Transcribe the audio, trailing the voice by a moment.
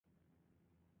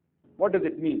What does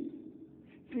it mean?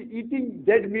 See, eating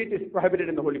dead meat is prohibited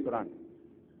in the Holy Quran.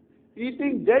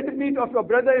 Eating dead meat of your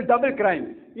brother is double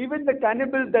crime. Even the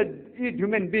cannibals that eat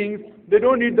human beings, they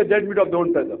don't eat the dead meat of their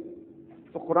own brother.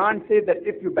 So Quran says that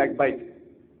if you backbite,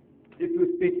 if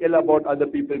you speak ill about other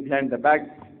people behind the back,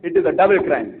 it is a double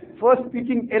crime. First,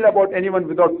 speaking ill about anyone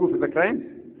without proof is a crime.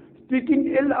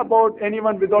 Speaking ill about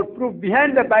anyone without proof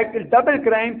behind the back is double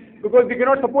crime because he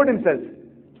cannot support himself.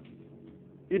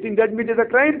 Eating dead meat is a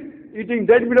crime. Eating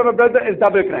dead meat of a brother is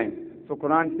double crime. So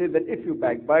Quran says that if you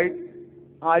backbite,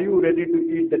 are you ready to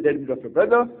eat the dead meat of your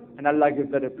brother? And Allah gives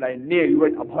the reply, nay, you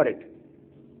will abhor it.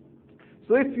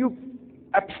 So if you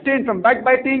abstain from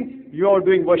backbiting, you are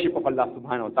doing worship of Allah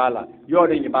subhanahu wa ta'ala. You are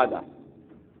doing ibadah.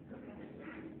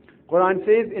 Quran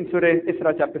says in Surah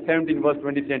Isra chapter 17 verse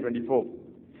 23 and 24,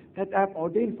 that I have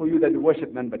ordained for you that you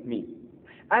worship none but me.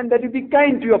 And that you be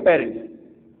kind to your parents.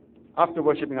 After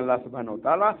worshipping Allah subhanahu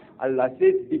wa ta'ala, Allah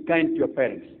says, be kind to your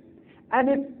parents. And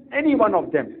if any one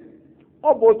of them,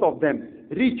 or both of them,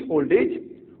 reach old age,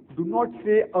 do not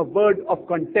say a word of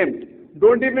contempt.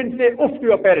 Don't even say oof to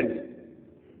your parents.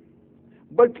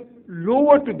 But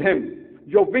lower to them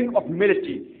your wing of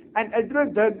humility and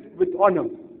address them with honor.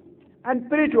 And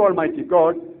pray to Almighty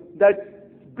God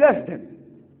that bless them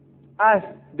as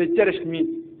they cherished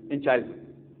me in childhood.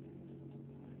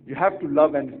 You have to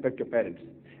love and respect your parents.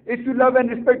 If you love and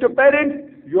respect your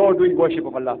parents, you are doing worship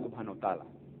of Allah subhanahu wa ta'ala.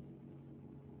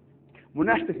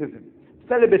 Monasticism,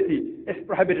 celibacy is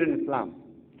prohibited in Islam.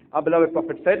 Our beloved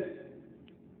Prophet said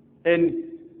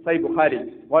in Sahih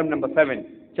Bukhari, volume number 7,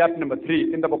 chapter number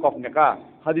 3, in the book of Nikah,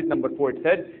 hadith number 4, it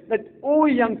said that, O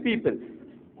young people,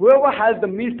 whoever has the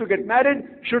means to get married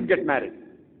should get married,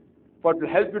 for it will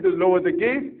help you to lower the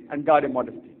gaze and guard your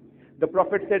modesty. The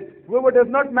Prophet said, whoever does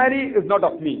not marry is not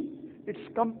of me. It's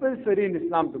compulsory in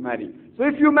Islam to marry. So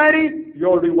if you marry, you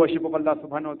are doing worship of Allah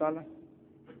subhanahu wa ta'ala.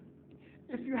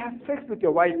 If you have sex with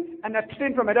your wife and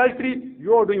abstain from adultery,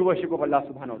 you are doing worship of Allah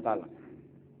subhanahu wa ta'ala.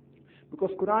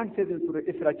 Because Quran says in Surah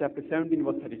Isra chapter 17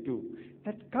 verse 32,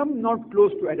 that come not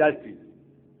close to adultery,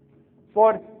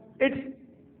 for it's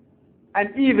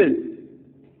an evil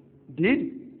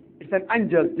deed, it's an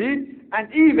unjust deed,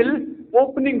 and evil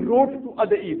opening roads to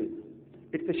other evil.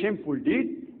 It's a shameful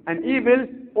deed, and evil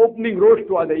opening roads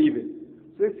to other evil.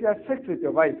 So if you have sex with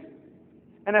your wife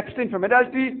and abstain from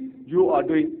adultery, you are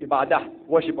doing ibadah,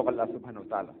 worship of Allah subhanahu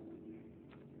wa ta'ala.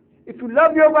 If you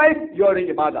love your wife, you are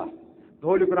doing ibadah. The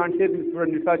Holy Quran says in Surah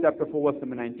Nisa chapter 4 verse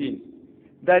number 19,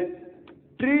 that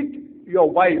treat your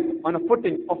wife on a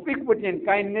footing of equity and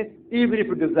kindness, even if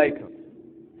you dislike her.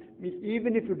 Means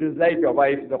even if you dislike your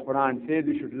wife, the Quran says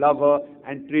you should love her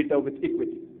and treat her with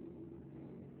equity.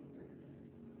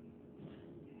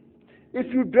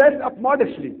 If you dress up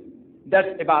modestly, that's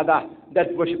ibadah, that's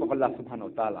worship of Allah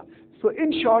subhanahu wa ta'ala. So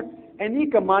in short, any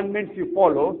commandments you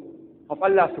follow of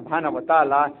Allah subhanahu wa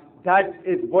ta'ala, that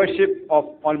is worship of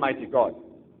Almighty God.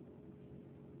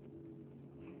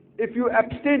 If you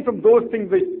abstain from those things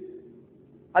which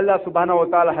Allah subhanahu wa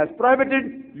ta'ala has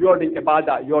prohibited, you are doing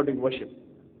ibadah, you are doing worship.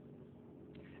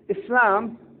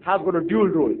 Islam has got a dual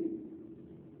role.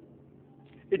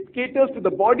 It caters to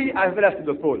the body as well as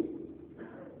to the soul.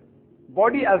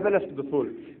 Body as well as to the soul.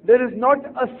 There is not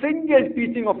a single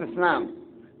teaching of Islam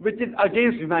which is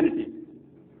against humanity.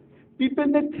 People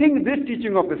may think this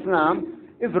teaching of Islam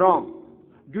is wrong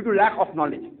due to lack of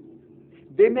knowledge.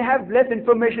 They may have less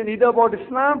information either about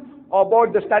Islam or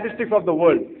about the statistics of the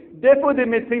world. Therefore, they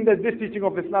may think that this teaching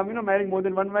of Islam, marrying more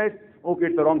than one wife, okay,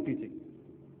 it's the wrong teaching.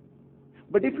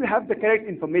 But if you have the correct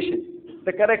information,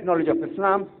 the correct knowledge of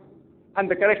Islam, and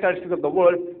the correct statistics of the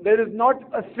world, there is not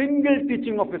a single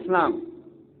teaching of Islam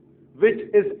which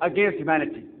is against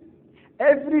humanity.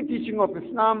 Every teaching of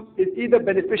Islam is either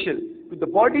beneficial to the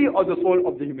body or the soul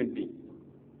of the human being.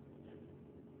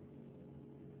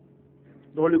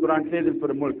 The Holy Quran says in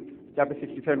Surah Mulk, chapter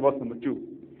 67, verse number 2,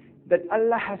 that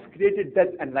Allah has created death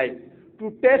and life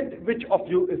to test which of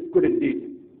you is good indeed.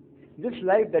 This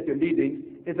life that you're leading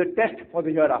is a test for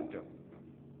the hereafter.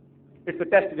 It's a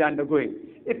test we're undergoing.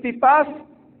 If we pass,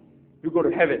 you go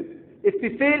to heaven. If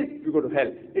we fail, you go to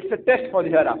hell. It's a test for the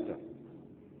hereafter.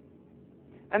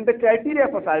 And the criteria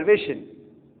for salvation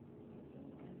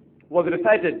was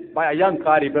recited by a young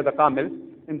Qari, Brother Kamil,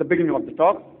 in the beginning of the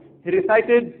talk. He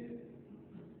recited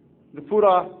the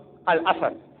Surah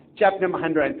Al-Asr, chapter number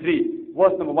 103,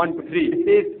 verse number 1 to 3.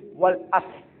 It says,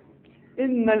 Wal-Asr,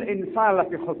 Innal insana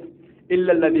lafi khusr,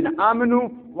 illa alladhina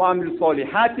amanu wa amilu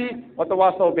salihati wa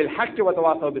tawasaw bil haqqi wa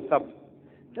tawasaw bis sabr.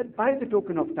 That by the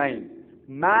token of time,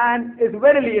 man is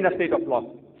verily in a state of loss,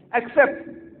 except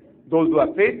those who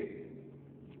have faith,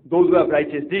 those who have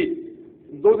righteous deeds,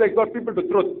 those who exhort people to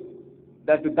truth,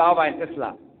 that to dawah and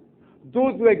islah.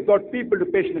 Those who exhort people to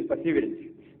patience and perseverance.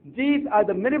 These are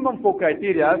the minimum 4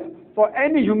 criteria for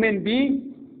any human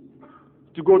being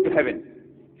to go to heaven.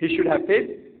 He should have faith,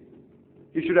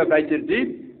 he should have righteous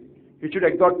deeds, he should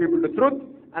exhort people to truth,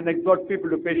 and exhort people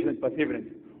to patience and perseverance.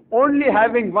 Only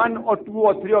having 1 or 2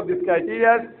 or 3 of these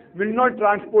criteria will not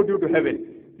transport you to heaven.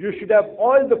 You should have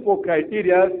all the 4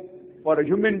 criteria for a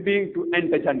human being to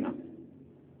enter Jannah.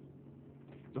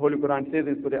 The Holy Quran says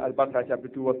in Surah Al-Baqarah chapter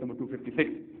 2 verse number 256,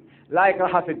 La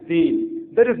ikraha fid deen.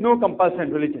 There is no compulsion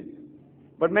in religion.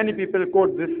 But many people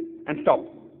quote this and stop.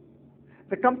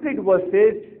 The complete verse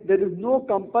says there is no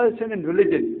compulsion in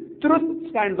religion. Truth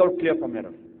stands out clear from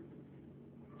error.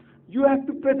 You have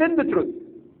to present the truth.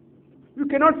 You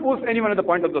cannot force anyone at the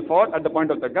point of the sword, at the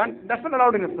point of the gun. That's not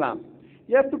allowed in Islam.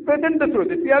 You have to present the truth.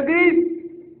 If he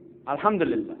agrees,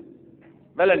 alhamdulillah,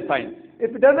 well and fine.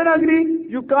 If he doesn't agree,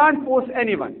 you can't force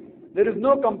anyone. There is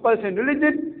no compulsion in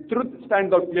religion. Truth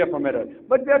stands out clear from error.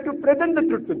 But we have to present the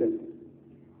truth to them.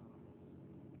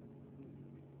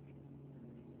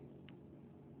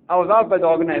 I was asked by the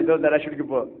organizer that I should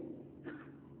give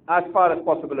as far as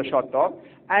possible a short talk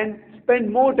and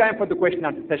spend more time for the question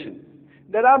and answer session.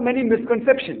 There are many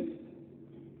misconceptions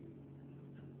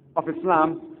of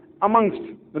Islam amongst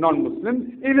the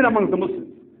non-Muslims, even amongst the Muslims.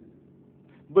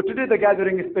 But today the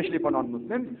gathering, especially for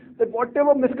non-Muslims, that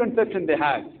whatever misconception they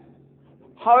have,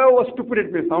 however stupid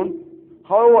it may sound,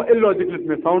 however illogical it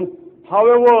may sound,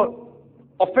 however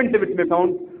offensive it may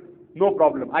sound, no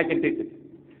problem, I can take it.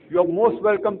 You are most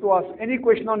welcome to ask any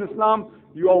question on Islam.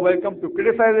 You are welcome to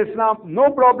criticize Islam. No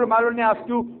problem. I'll only ask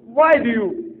you, why do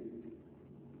you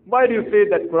say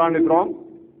that Quran is wrong?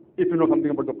 If you know something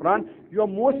about the Quran, you are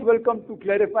most welcome to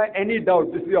clarify any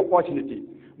doubt. This is your opportunity.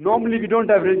 Normally we don't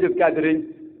have religious gatherings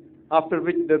after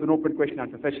which there's an open question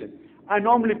and answer session. I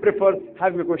normally prefer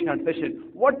having a question and answer session.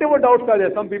 Whatever doubts are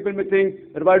there, some people may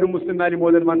think that why do Muslims marry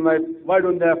more than one wife? Why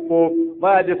don't they have pope?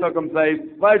 Why are they circumcised?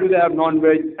 Why do they have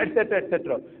non-veg? Etc.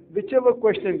 etc. Whichever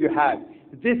questions you have,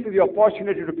 this is your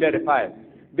opportunity to clarify.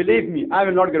 Believe me, I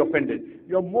will not get offended.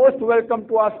 You are most welcome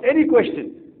to ask any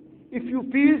question. If you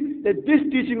feel that this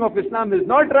teaching of Islam is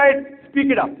not right,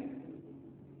 speak it up.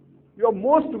 You are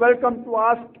most welcome to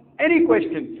ask any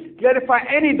question, clarify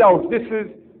any doubt. This is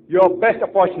your best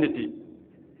opportunity.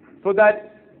 So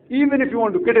that even if you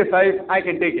want to criticize, I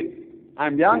can take it.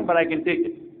 I'm young, but I can take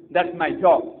it. That's my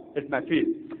job. It's my field.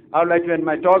 I would like to end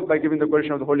my talk by giving the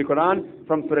quotation of the Holy Quran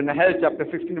from Surah Naik, chapter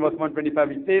 16, verse 125,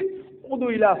 which says,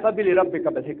 "Udu ila sabili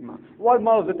rabbika bil hikmah wal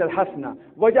mawzat al hasana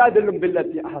wajadilhum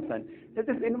billati ahsan." Let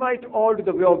us invite all to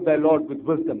the way of thy Lord with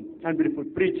wisdom and beautiful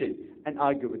preaching, and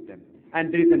argue with them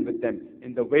and reason with them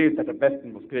in the ways that are best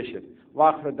and most gracious.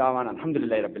 Wa akhiru da'wana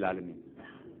alhamdulillahi rabbil alamin.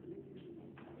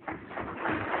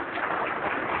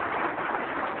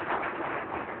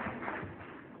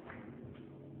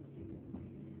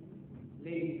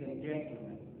 Ladies and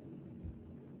gentlemen,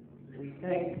 we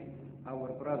thank our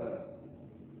brother,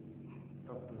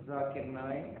 Dr. Zakir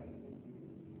Naik,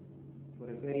 for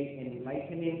a very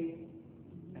enlightening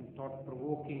and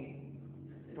thought-provoking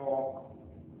talk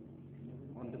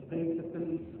on the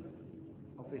principles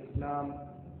of Islam,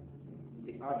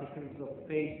 the articles of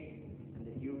faith, and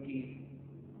the duties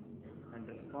and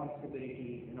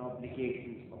responsibilities and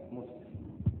obligations of Muslims.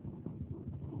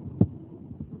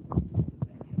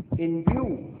 In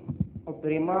view of the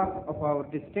remarks of our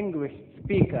distinguished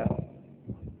speaker,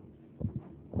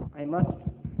 I must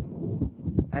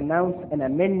announce an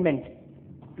amendment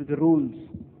to the rules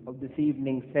of this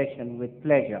evening's session with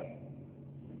pleasure.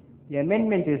 The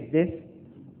amendment is this: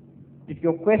 if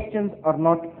your questions are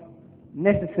not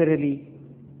necessarily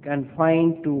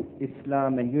confined to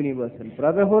Islam and universal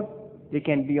brotherhood, they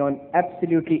can be on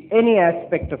absolutely any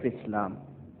aspect of Islam,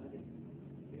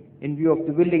 in view of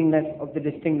the willingness of the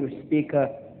distinguished speaker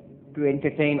to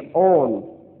entertain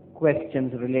all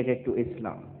questions related to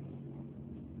Islam.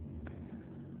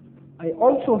 I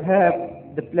also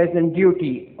have the pleasant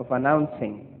duty of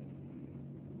announcing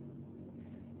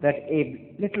that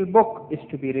a little book is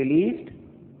to be released.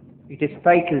 It is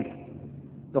titled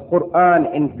 "The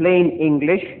Quran in Plain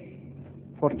English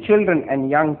for Children and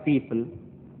Young People."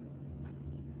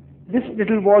 This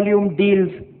little volume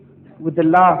deals with the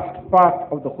last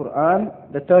part of the Quran,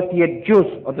 the 30th juz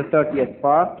or the 30th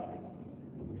part,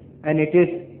 and it is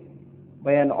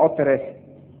by an authoress,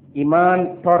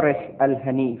 Iman Torres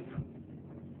Al-Hanif.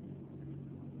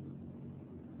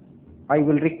 I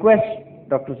will request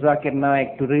Dr. Zakir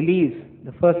Naik to release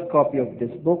the first copy of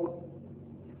this book,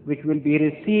 which will be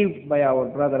received by our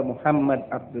brother Muhammad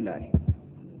Abdullah.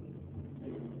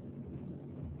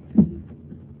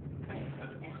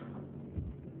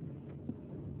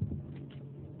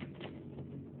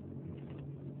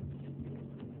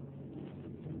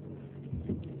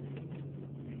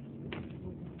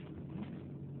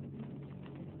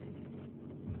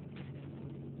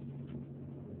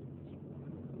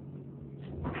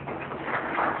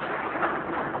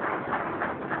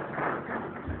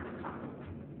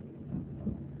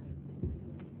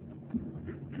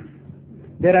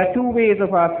 There are two ways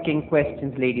of asking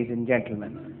questions, ladies and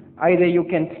gentlemen. Either you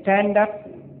can stand up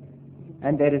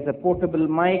and there is a portable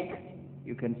mic,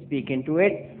 you can speak into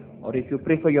it, or if you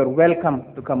prefer, you're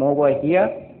welcome to come over here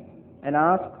and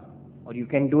ask, or you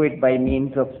can do it by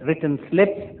means of written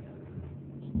slips.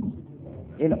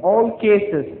 In all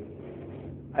cases,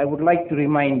 I would like to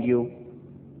remind you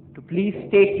to please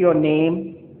state your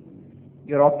name,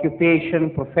 your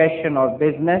occupation, profession or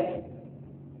business,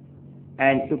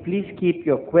 and to please keep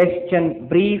your question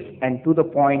brief and to the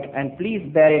point, and please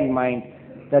bear in mind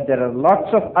that there are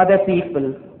lots of other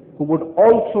people who would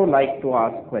also like to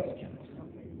ask questions.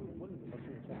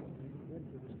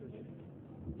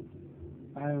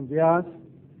 I am Vyas,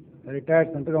 a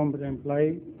retired central government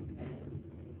employee.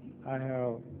 I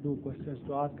have two questions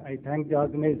to ask. I thank the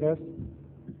organizers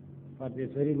for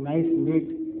this very nice meet,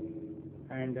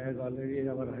 and as already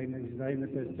our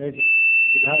Highness has said,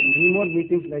 we have many more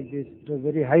meetings like this. It was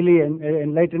very highly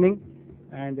enlightening,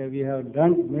 and we have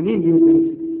learned many new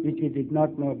things which we did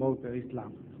not know about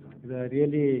Islam. It was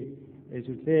really, I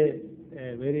should say,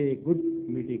 a very good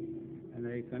meeting, and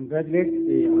I congratulate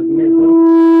the organizers.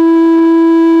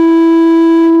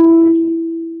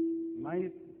 My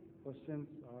questions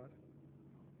are: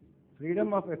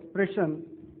 freedom of expression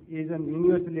is an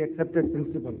universally accepted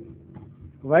principle.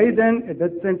 Why then a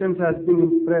death sentence has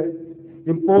been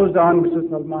imposed on Mr.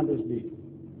 Salman Rushdie?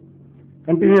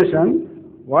 Continuation: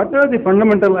 what are the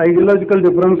fundamental ideological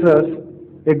differences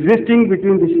existing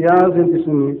between the Shias and the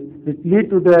Sunnis which lead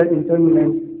to their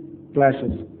intermittent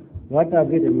clashes? What are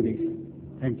the remedies?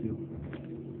 Thank you.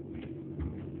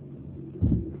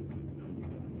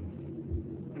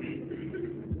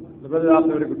 The brother asked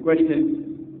a very good question.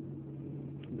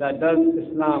 That does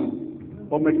Islam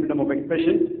permit freedom of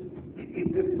expression?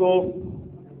 If so,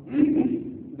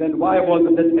 then why was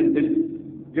the death sentence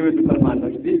given to Salman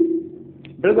Rushdie?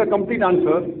 There is a complete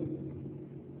answer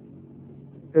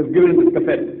is given in this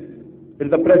cassette. It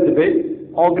is a press debate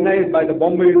organized by the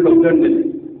Bombay Institute of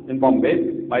Journalists in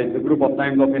Bombay, by the Group of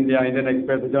Times of India, Indian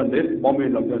Express, the journalists, Bombay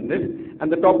Institute of Journalists,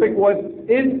 and the topic was,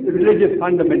 is religious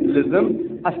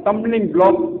fundamentalism a stumbling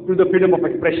block to the freedom of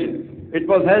expression? It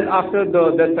was held after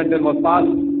the death sentence was passed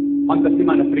on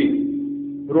Tasima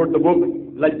Nasreen, who wrote the book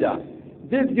Lajja.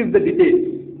 This gives the details.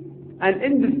 And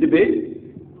in this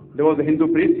debate, there was a Hindu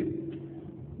priest,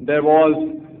 there was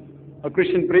a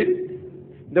Christian priest,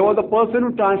 there was a person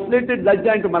who translated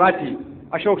Lajja into Marathi,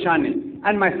 Ashok Shane,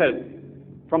 and myself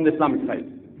from the Islamic side.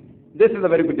 This is a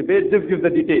very good debate. This gives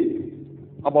the details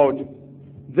about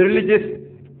the religious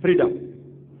freedom.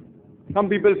 Some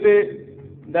people say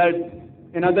that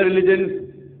in other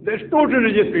religions, there is total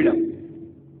religious freedom.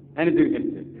 Anything you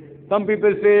can say. Some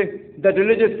people say that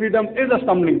religious freedom is a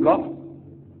stumbling block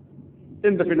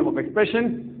in the freedom of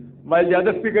expression, while the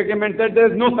other speaker came and said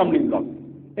there is no stumbling block.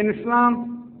 In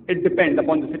Islam, it depends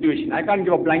upon the situation. I can't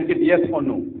give a blanket yes or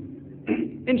no.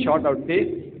 In short, I would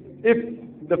say,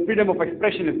 if the freedom of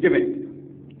expression is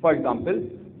given, for example,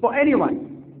 for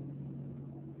anyone,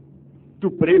 to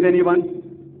praise anyone,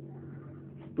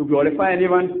 to glorify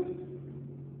anyone,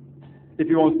 if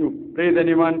he wants to praise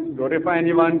anyone, glorify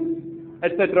anyone,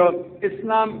 etc.,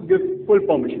 Islam gives full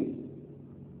permission.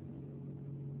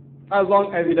 As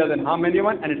long as he doesn't harm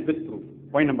anyone and it's with proof.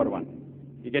 Point number one.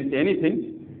 He can say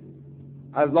anything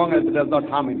as long as it does not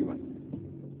harm anyone.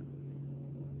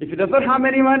 If it does not harm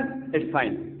anyone, it's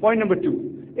fine. Point number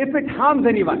two. If it harms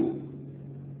anyone,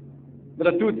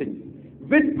 there are two things.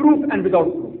 With proof and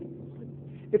without proof.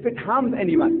 If it harms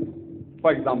anyone,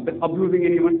 for example, abusing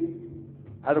anyone,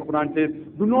 as the Quran says,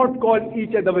 do not call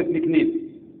each other with nicknames.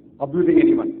 Abusing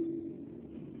anyone.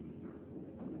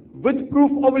 With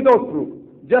proof or without proof.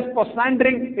 Just for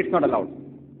slandering, it's not allowed.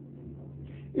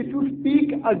 If you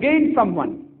speak against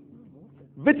someone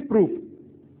with proof,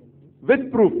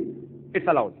 it's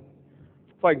allowed.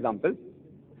 For example,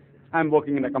 I'm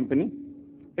working in a company.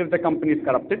 If the company is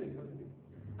corrupted,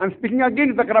 I'm speaking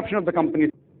against the corruption of the company.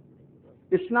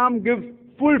 Islam gives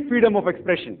full freedom of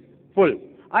expression. Full.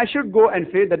 I should go and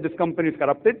say that this company is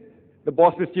corrupted, the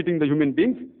boss is cheating the human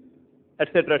beings,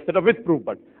 etc., with proof.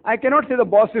 But I cannot say the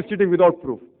boss is cheating without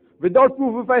proof. Without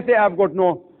proof, if I say I've got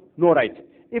no right.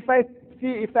 If I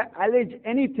allege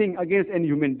anything against any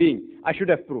human being, I should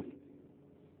have proof.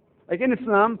 Like in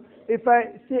Islam, if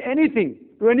I say anything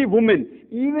to any woman,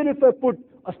 even if I put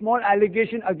a small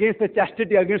allegation against her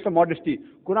chastity, against her modesty,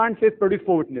 Quran says produce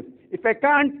 4 witnesses. If I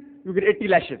can't, you get 80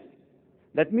 lashes.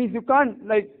 That means you can't,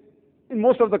 like in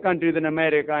most of the countries, in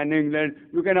America and England,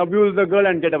 you can abuse the girl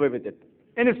and get away with it.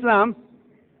 In Islam,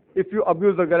 if you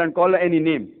abuse the girl and call her any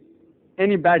name,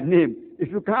 any bad name,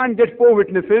 if you can't get 4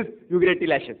 witnesses, you get 80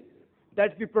 lashes.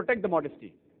 That's we protect the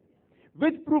modesty.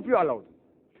 With proof you are allowed.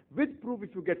 With proof,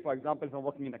 if you get, for example, if I'm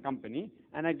working in a company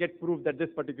and I get proof that this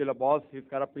particular boss is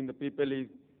corrupting the people,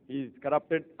 he's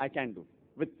corrupted, I can do.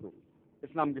 With proof.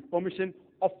 Islam gives permission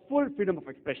of full freedom of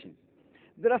expression.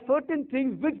 There are certain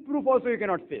things with proof also you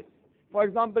cannot say. For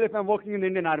example, if I'm working in the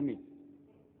Indian Army,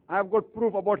 I have got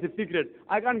proof about his secret.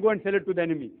 I can't go and sell it to the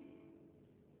enemy.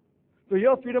 So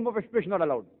here freedom of expression not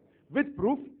allowed. With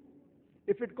proof,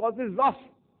 if it causes loss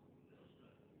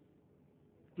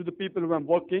to the people who I'm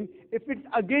working, if it's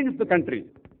against the country,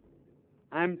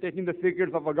 I am taking the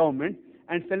secrets of a government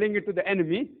and selling it to the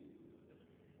enemy.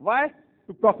 Why?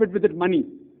 To profit with it money.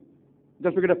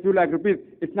 Just to get a few lakh rupees,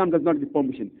 Islam does not give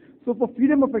permission. So for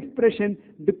freedom of expression,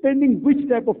 depending which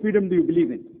type of freedom do you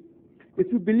believe in.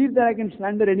 If you believe that I can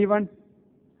slander anyone,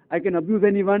 I can abuse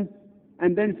anyone,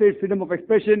 and then say it's freedom of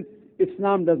expression,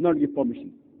 Islam does not give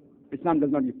permission. Islam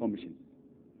does not give permission.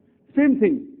 Same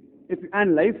thing, if you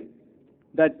analyze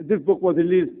that this book was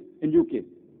released in UK,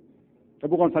 a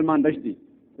book on Salman Rushdie.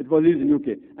 It was released in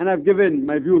UK. And I've given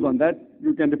my views on that.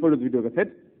 You can refer to the video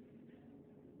cassette.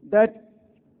 That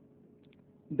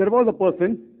there was a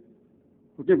person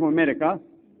who came from America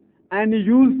and he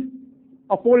used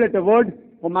a 4-letter word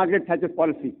for Margaret Thatcher's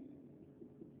policy.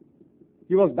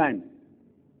 He was banned.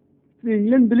 See,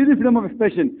 England believes in freedom of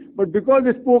expression, but because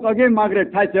he spoke against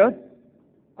Margaret Thatcher,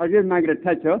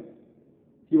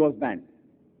 he was banned.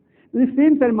 The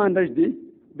same Salman Rushdie,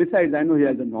 besides, I know he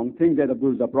has done wrong things, he has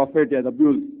abused the Prophet, he has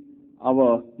abused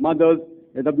our mothers,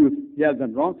 he has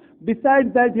done wrong.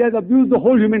 Besides that, he has abused the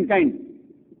whole humankind.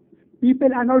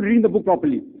 People are not reading the book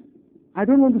properly. I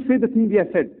don't want to say the things he has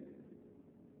said.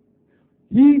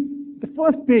 The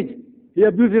first page, he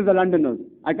abuses the Londoners.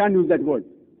 I can't use that word.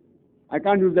 It's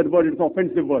an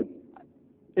offensive word.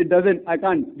 I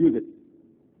can't use it.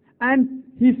 And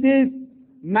he says,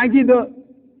 Maggie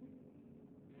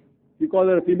he calls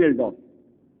her a female dog.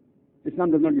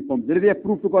 Islam does not give permission. There is a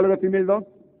proof to call her a female dog?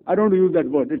 I don't want to use that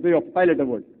word. It's a 5-letter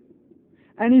word.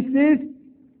 And he says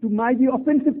to Maggie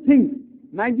offensive things.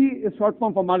 Maggie is short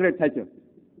form for Margaret Thatcher.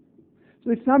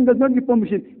 So Islam does not give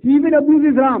permission. He even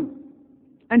abuses Ram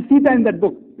and Sita in that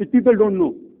book, which people don't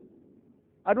know.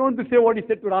 I don't want to say what he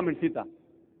said to Ram and Sita.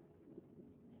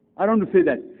 I don't want to say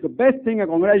that. The best thing I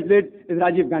congratulate is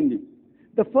Rajiv Gandhi.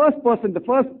 The first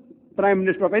Prime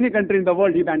Minister of any country in the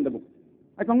world, he banned the book.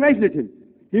 I congratulate him.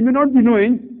 He may not be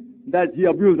knowing that he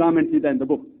abused Ram and Sita in the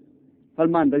book.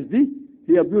 Salman Rushdie,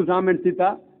 he abused Ram and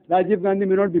Sita. Rajiv Gandhi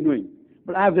may not be knowing.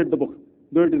 But I have read the book.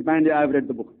 Though it is banned, I have read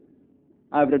the book.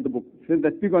 Since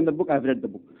I speak on the book, I have read the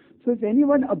book. So if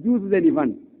anyone abuses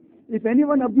anyone, if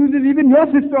anyone abuses even your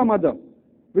sister or mother,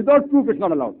 without proof, it's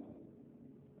not allowed.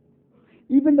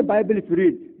 Even the Bible, if you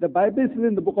read, the Bible says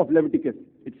in the book of Leviticus,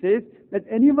 it says that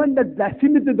anyone that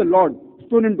blasphemeth the Lord,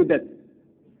 stone him to death.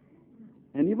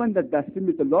 Anyone that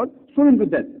blasphemeth the Lord, stone him to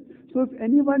death. So if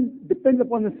anyone depends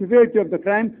upon the severity of the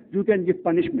crime, you can give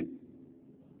punishment.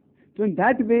 So in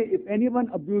that way, if anyone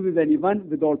abuses anyone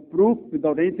without proof,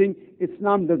 without anything,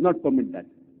 Islam does not permit that.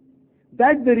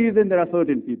 That's the reason there are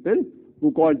certain people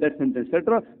who call death sentence,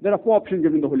 etc. There are 4 options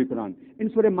given in the Holy Quran. In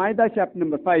Surah Ma'idah, chapter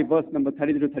number 5, verse number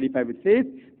 33 to 35, it says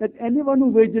that anyone who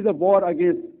wages a war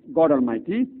against God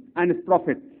Almighty and His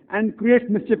Prophet and creates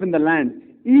mischief in the land,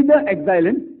 either exile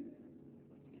him,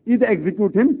 either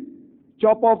execute him,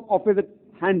 chop off opposite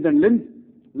hands and limbs,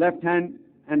 left hand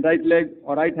and right leg,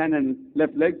 or right hand and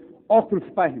left leg, or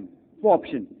crucify him. 4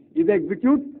 options. Either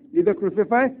execute, either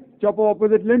crucify, chop off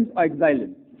opposite limbs, or exile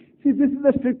him. See, this is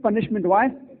a strict punishment. Why?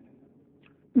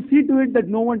 To see to it that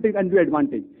no one takes undue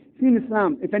advantage. See, in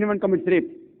Islam, if anyone commits rape,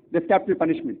 there's capital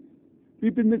punishment.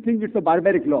 People may think it's a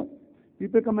barbaric law.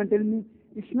 People come and tell me,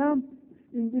 Islam,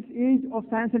 in this age of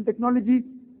science and technology,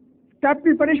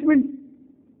 capital punishment.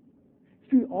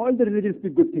 See, all the religions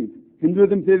speak good things.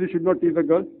 Hinduism says you should not tease a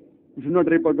girl, you should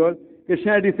not rape a girl.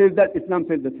 Christianity says that, Islam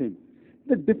says the same.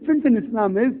 The difference in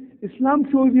Islam is, Islam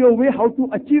shows you a way how to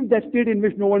achieve that state in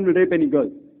which no one will rape any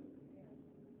girl.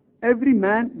 Every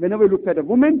man, whenever he looks at a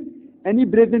woman, any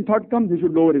brazen thought comes, he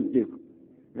should lower his gaze.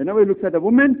 Whenever he looks at a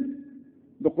woman,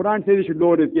 the Quran says he should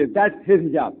lower his gaze. That's his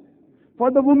hijab.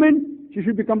 For the woman, she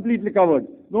should be completely covered.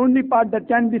 The only part that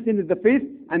can be seen is the face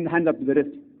and the hand up to the wrist.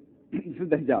 This is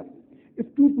the hijab. If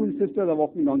 2 twin sisters are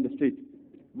walking down the street,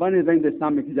 one is wearing the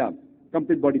Islamic hijab,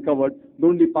 complete body covered, the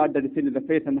only part that is seen is the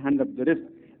face and the hand up to the wrist,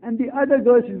 and the other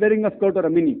girl is wearing a skirt or a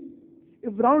mini.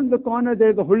 If round the corner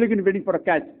there is a hooligan waiting for a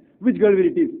catch, which girl will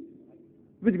it is?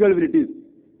 Which girl will it is?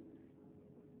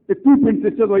 If 2 twin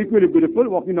sisters are equally beautiful,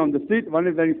 walking down the street, one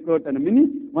is wearing a skirt and a mini,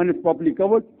 one is properly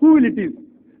covered, who will it is?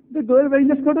 The girl wearing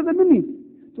the skirt or the mini.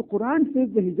 So Quran says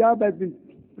the hijab has been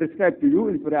prescribed to you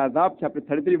in Surah Azab, chapter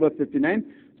 33, verse 59,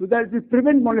 so that it will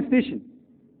prevent molestation.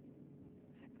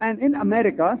 And in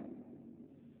America,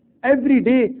 every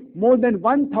day, more than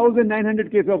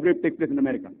 1,900 cases of rape take place in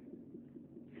America.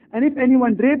 And if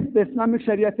anyone rapes, the Islamic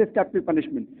Sharia says capital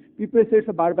punishment. People say it's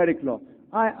a barbaric law.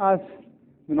 I ask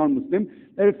the non-Muslim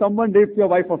that if someone rapes your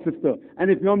wife or sister, and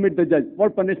if you meet the judge,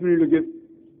 what punishment will you give?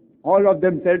 All of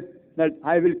them said that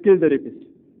I will kill the rapist.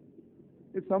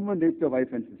 If someone rapes your wife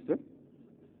and sister,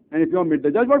 and if you meet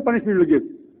the judge, what punishment will you give?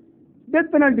 Death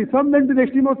penalty. Some went to the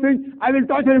extreme of saying, I will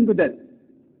torture him to death.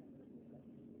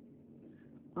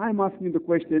 I am asking the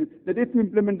question that if you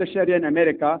implement the Sharia in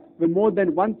America, where more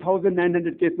than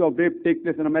 1,900 cases of rape take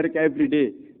place in America every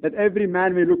day, that every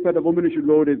man when he looks at a woman, he should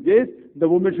lower his gaze, the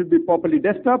woman should be properly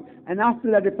dressed up, and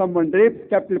after that if someone rapes,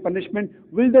 capital punishment,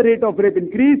 will the rate of rape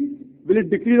increase? Will it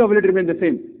decrease or will it remain the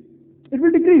same? It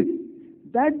will decrease.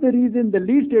 That's the reason the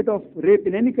least rate of rape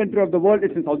in any country of the world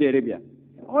is in Saudi Arabia.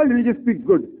 All religions speak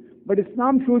good, but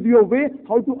Islam shows you a way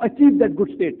how to achieve that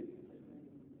good state.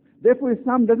 Therefore,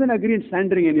 Islam doesn't agree in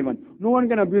slandering anyone. No one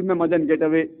can abuse my mother and get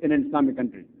away in an Islamic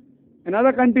country. In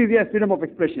other countries, yes, freedom of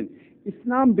expression.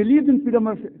 Islam believes in freedom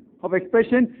of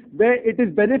expression where it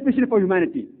is beneficial for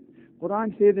humanity.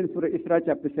 Quran says in Surah Isra,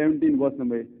 chapter 17, verse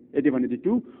number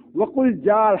 81-82, وَقُلْ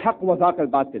جَاءَ الْحَقُّ وَزَاقَ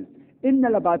الْبَاطِلِ إِنَّ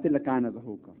الْبَاطِلَ كَانَ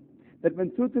زَهُوقًا. That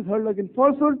when truth is heard against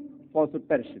falsehood, falsehood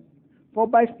perishes. For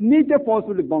by its nature,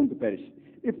 falsehood is bound to perish.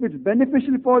 If it's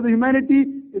beneficial for the humanity,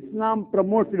 Islam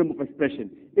promotes freedom of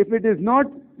expression. If it is not,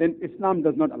 then Islam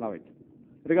does not allow it.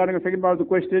 Regarding the second part of the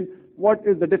question, what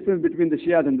is the difference between the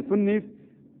Shias and the Sunnis?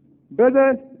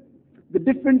 Brother, the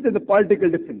difference is a political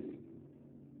difference.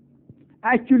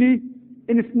 Actually,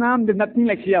 in Islam, there's nothing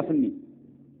like Shia Sunni.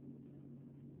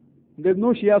 There's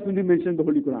no Shia Sunni mentioned in the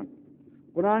Holy Quran.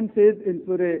 Quran says in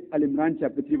Surah Imran,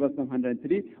 chapter 3, verse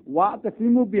 103,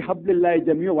 وَاعْتَصِمُوا بِحَبْلِ اللَّهِ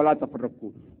جَمِيعًا وَلَا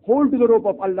تَفَرَّقُوا. Hold to the rope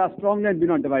of Allah strongly and be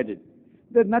not divided.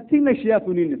 There's nothing like Shia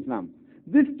Sunni in Islam.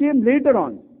 This came later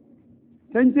on,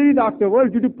 centuries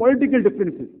afterwards, due to political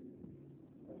differences.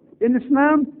 In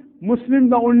Islam,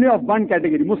 Muslims are only of one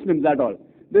category, Muslims, that's all.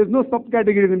 There's no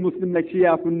subcategories in Muslim like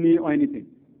Shia, Sunni or anything.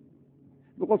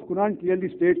 Because Quran clearly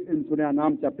states in Surah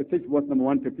Anam, chapter 6, verse number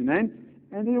 159,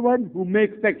 anyone who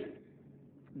makes sects,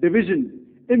 division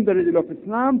in the religion of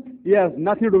Islam, he has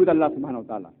nothing to do with Allah subhanahu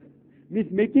wa ta'ala.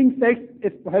 Means making sects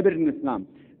is prohibited in Islam.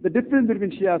 The difference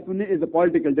between Shia Sunni is a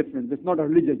political difference. It's not a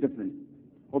religious difference.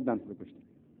 Hope that answers the question.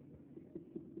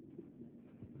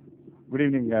 Good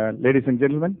evening, ladies and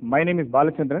gentlemen. My name is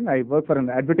Balachandran. I work for an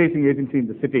advertising agency in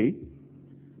the city.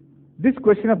 This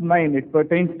question of mine, it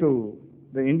pertains to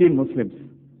the Indian Muslims.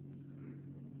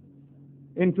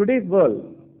 In today's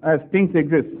world, as things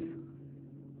exist,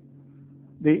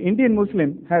 the Indian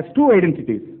Muslim has two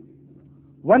identities.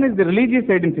 One is the religious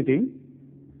identity,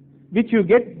 which you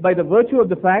get by the virtue of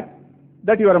the fact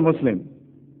that you are a Muslim.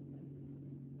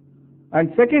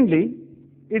 And secondly,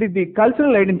 it is the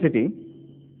cultural identity,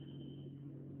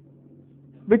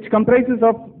 which comprises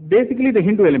of basically the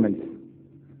Hindu elements.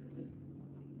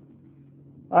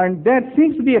 And there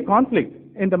seems to be a conflict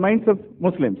in the minds of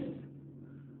Muslims,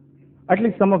 at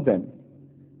least some of them.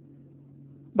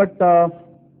 But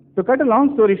to cut a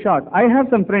long story short, I have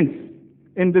some friends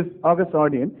in this august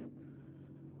audience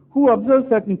who observe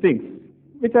certain things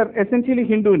which are essentially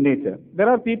Hindu in nature. There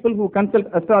are people who consult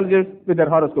astrologers with their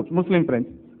horoscopes, Muslim friends.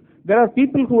 There are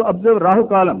people who observe Rahu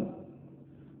Kalam.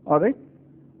 Alright?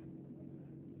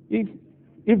 If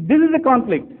this is a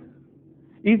conflict,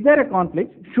 is there a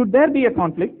conflict? Should there be a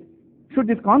conflict? Should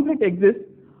this conflict exist?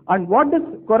 And what does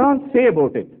Quran say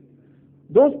about it?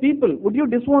 Those people, would you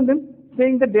disown them,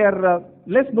 saying that they are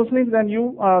less Muslims than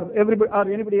you or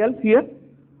anybody else here?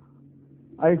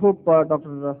 I hope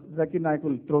Dr. Zakir Naik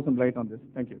will throw some light on this.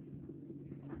 Thank you.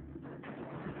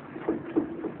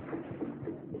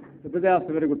 The brother asked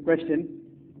a very good question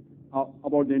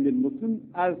about the Indian Muslim.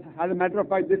 As a matter of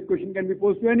fact, this question can be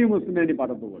posed to any Muslim in any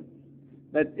part of the world.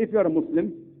 That if you are a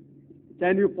Muslim,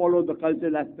 can you follow the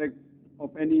cultural aspect of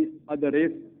any other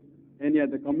race, any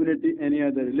other community, any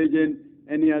other religion,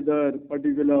 any other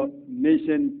particular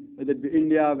nation, whether it be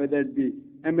India, whether it be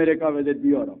America, whether it be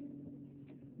Europe?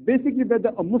 Basically, whether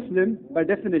a Muslim, by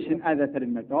definition, as I said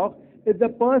in my talk, is the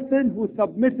person who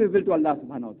submits his will to Allah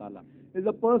subhanahu wa ta'ala, is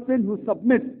the person who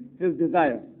submits his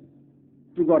desire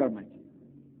to God Almighty.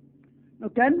 Now,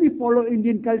 can we follow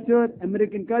Indian culture,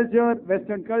 American culture,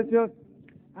 Western culture?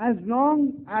 As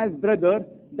long as, brother,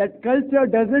 that culture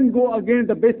doesn't go against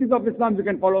the basics of Islam, you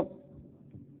can follow.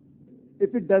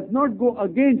 If it does not go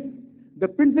against the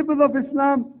principles of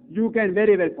Islam, you can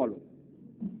very well follow.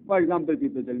 For example,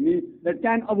 people tell me that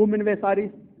can a woman wear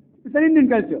sari? It's an Indian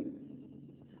culture.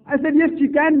 I said, yes, she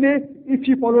can weigh if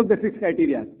she follows the 6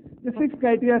 criteria. The 6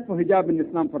 criteria for hijab in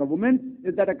Islam for a woman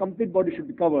is that a complete body should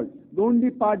be covered. The only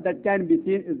part that can be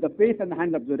seen is the face and the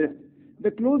hand of the wrist.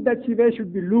 The clothes that she wears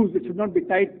should be loose, it should not be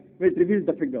tight where it reveals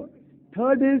the figure.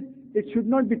 Third is, it should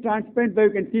not be transparent where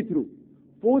you can see through.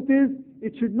 Fourth is,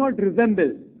 it should not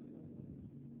resemble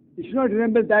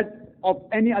that of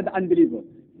any other unbeliever.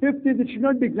 Fifth is, it should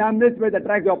not be glamorous where it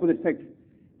attracts the opposite sex.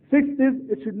 Sixth is,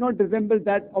 it should not resemble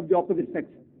that of the opposite sex.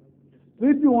 So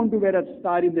if you want to wear a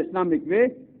sari in the Islamic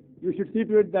way, you should see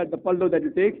to it that the paldo that you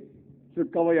take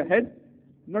should cover your head.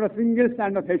 Not a single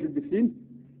strand of hair should be seen.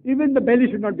 Even the belly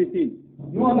should not be seen.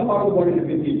 No other part of the body should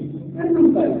be seen. And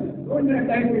no size. Don't have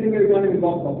time fitting where you can't even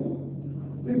walk properly.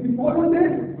 So if you follow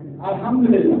this,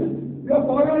 Alhamdulillah, you are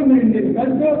following the Indian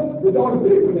culture without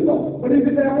breaking the law. But if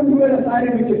you say, I want to wear a sari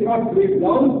which is short sleeve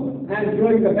down and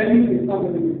showing the belly, it's not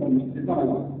going to be permission. It's not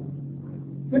allowed.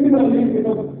 Similarly, if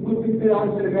a Muslim say, I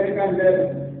want to America and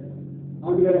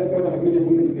wear a skirt of a million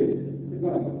women's face, it's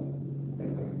not allowed.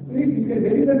 So if you can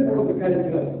very well follow the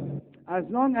culture, as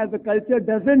long as the culture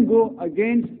doesn't go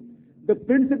against the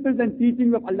principles and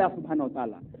teachings of Allah subhanahu wa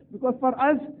ta'ala. Because for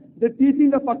us, the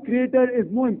teaching of our Creator is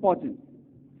more important.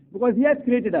 Because He has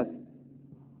created us.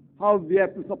 How we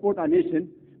have to support our nation.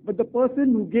 But the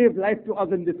person who gave life to us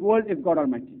in this world is God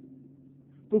Almighty.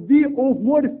 So we owe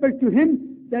more respect to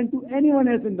Him than to anyone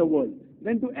else in the world,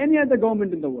 than to any other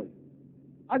government in the world.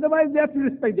 Otherwise, we have to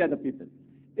respect the other people.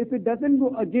 If it doesn't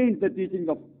go against the teaching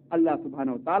of Allah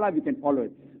subhanahu wa ta'ala, we can follow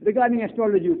it. Regarding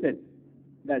astrology, you said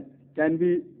that can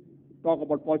we talk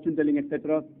about fortune telling,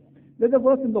 etc. There's a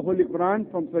verse in the Holy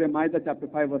Quran from Surah Ma'idah chapter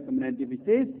 5 verse 90 which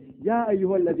says, Ya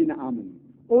ayyuhal ladina amanu,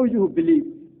 O you who believe,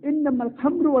 innamal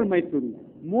khamru wal maisuru,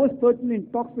 most certainly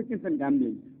intoxicants and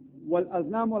gambling, wal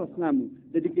azlam wal aslamu,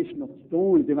 dedication of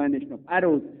stones, divination of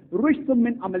arrows, rishsum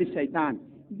min amali shaitan,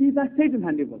 these are Satan's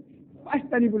handiwork.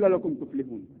 Fashtanibu lalakum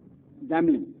tuflihun.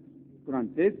 Gambling,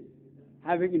 Quran says,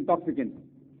 having intoxicants,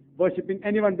 worshipping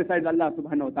anyone besides Allah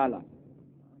subhanahu wa ta'ala,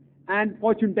 and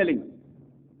fortune telling.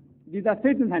 These are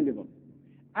Satan's handiwork.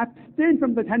 Abstain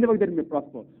from that handiwork that you may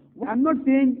prosper. I'm not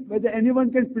saying whether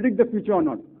anyone can predict the future or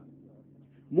not.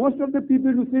 Most of the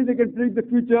people who say they can predict the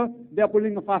future, they are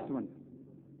pulling a fast one.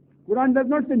 Quran does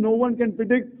not say no one can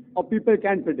predict or people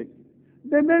can predict.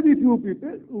 There may be few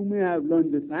people who may have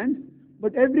learned this science,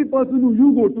 but every person who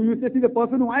you go to, you say, see, the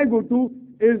person who I go to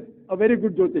is a very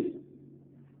good Jyotish.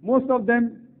 Most of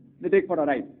them, they take for a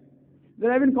ride.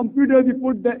 There have been computers, you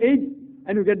put the age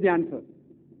and you get the answer.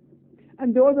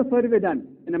 And there was a survey done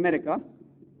in America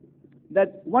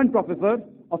that one professor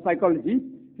of psychology,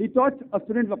 he taught a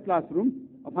student of classroom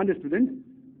of 100 students,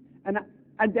 and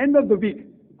at the end of the week,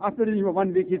 after the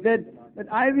 1 week, he said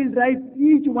that I will write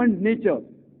each one's nature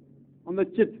on the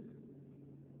chit.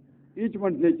 Each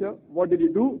one's nature, what did he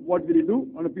do, what will he do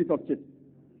on a piece of chit.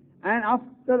 And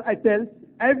after I tell,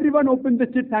 everyone opened the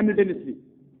chit simultaneously.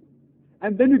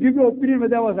 And then you give your opinion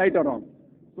whether I was right or wrong.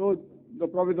 So the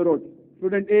professor wrote,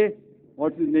 student A,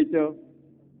 what's his nature,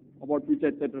 about future,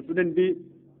 etc. Student B,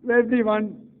 to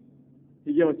everyone,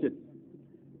 he gave a chit.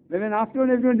 Then after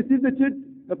everyone received the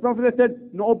chit, the professor said,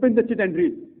 no, open the chit and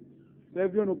read. So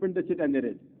everyone opened the chit and they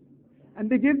read. And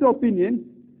they gave the opinion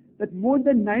that more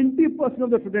than 90%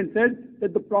 of the students said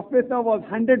that the professor was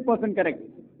 100% correct.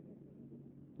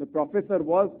 The professor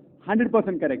was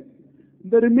 100% correct.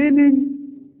 The remaining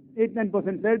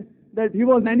 8-9% said that he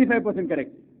was 95%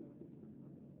 correct.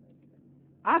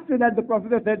 After that, the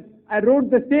professor said, I wrote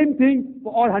the same thing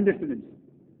for all 100 students.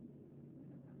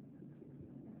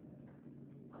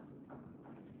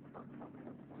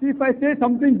 See, if I say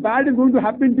something bad is going to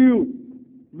happen to you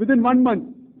within 1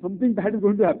 month, something bad is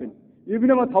going to happen. Even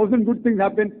if 1,000 good things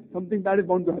happen, something bad is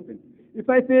bound to happen. If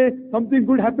I say something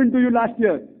good happened to you last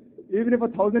year, even if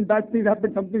 1,000 bad things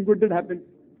happened, something good did happen.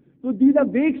 So these are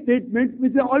vague statements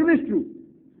which are always true.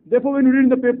 Therefore, when you read in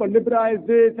the paper, Libra is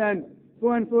this, and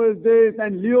so is this,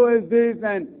 and Leo is this,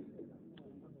 and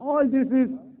all this is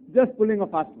just pulling a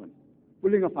fast one.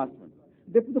 Pulling a fast one.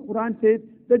 Therefore, the Quran says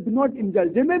that do not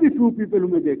indulge. There may be few people who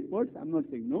may be experts, I'm not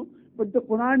saying no, but the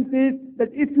Quran says that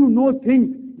if you know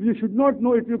things you should not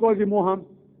know, it will cause you more harm.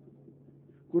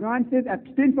 Quran says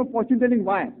abstain from fortune telling.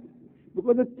 Why?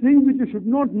 Because the things which you should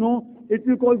not know, it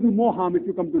will cause you more harm if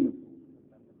you come to know.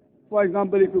 For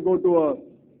example, if you go to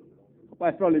a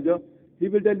astrologer, he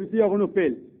will tell you, see, you're going to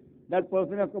fail. That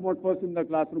person has come out first in the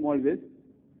classroom always.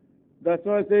 The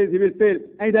astrologer says he will fail,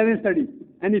 and he doesn't study,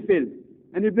 and he fails.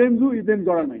 And he blames who? He blames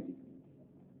God Almighty.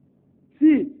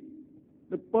 See,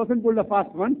 the person pulled a fast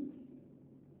one.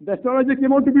 The astrologer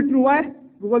came out to be true. Why?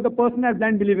 Because the person has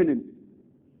blind belief in him.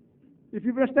 If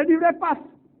he would have studied, he would have passed.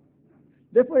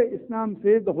 Therefore, Islam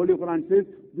says, the Holy Quran says,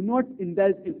 do not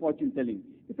indulge in fortune telling.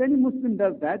 If any Muslim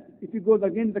does that, if he goes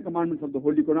against the commandments of the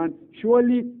Holy Quran,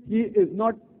 surely he is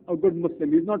not a good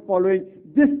Muslim. He is not following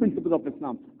this principle of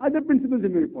Islam. Other principles he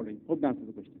may be following. Hope that answers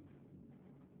the question.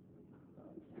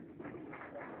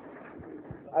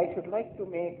 I should like to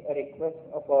make a request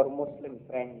of our Muslim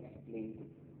friends, please.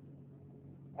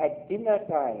 At dinner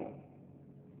time,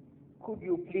 could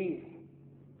you please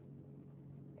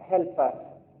help us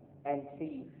and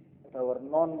see that our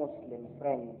non-Muslim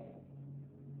friends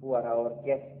who are our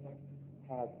guests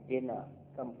have dinner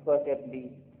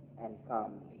comfortably and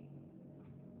calmly.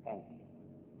 Thank you.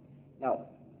 Now,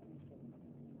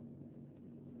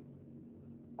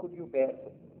 could you bear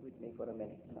with me for a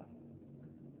minute, sir?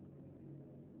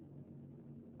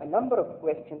 A number of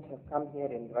questions have come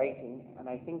here in writing, and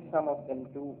I think some of them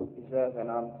do deserve an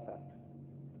answer.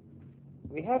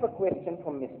 We have a question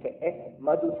from Mr. S.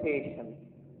 Madhuseshan,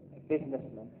 a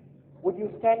businessman. Would you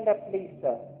stand up, please,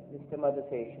 sir, Mr.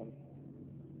 Madhuseshan?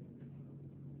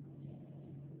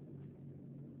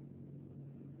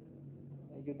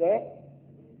 Are you there?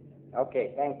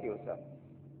 Okay, thank you, sir.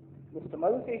 Mr.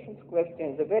 Madhuseshan's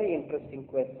question is a very interesting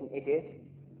question. It is,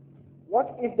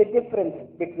 what is the difference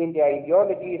between the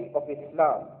ideologies of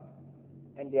Islam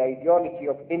and the ideology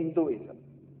of Hinduism?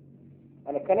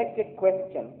 And a connected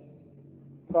question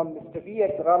from Mr.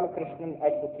 V.S. Ramakrishnan,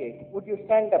 advocate. Would you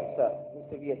stand up, sir,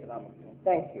 Mr. V.S. Ramakrishnan?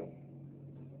 Thank you.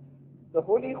 The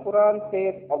Holy Quran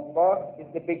says Allah is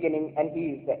the beginning and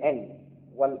He is the end.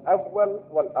 Wal-awwal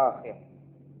wal-akhir.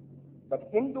 But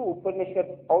Hindu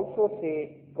Upanishads also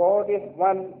say God is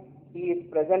one, He is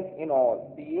present in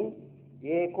all, being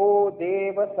Eko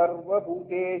Deva Sarva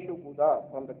Bhuteshu Buddha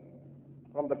from the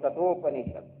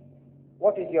Kathopanishad.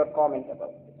 What is your comment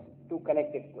about this? Two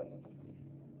connected questions.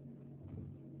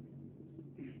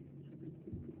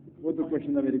 Both the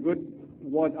questions are very good.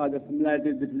 What are the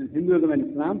similarities between Hinduism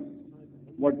and Islam?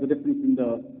 What's the difference in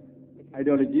the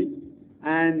ideology?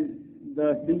 And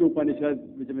the Hindu Upanishads,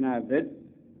 which I have read,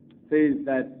 says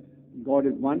that God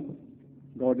is one,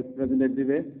 God is present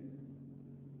everywhere,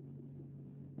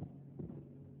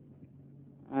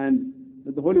 and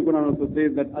the Holy Quran also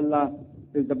says that Allah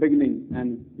is the beginning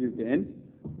and He is the end.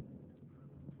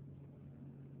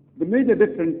 The major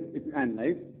difference, if you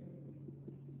analyze,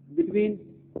 between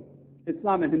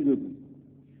Islam and Hinduism,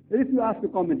 that if you ask a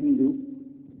common Hindu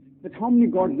that how many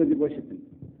gods does he worship in?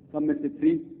 Some may say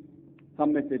 3,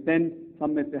 some may say 10,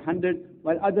 some may say 100,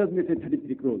 while others may say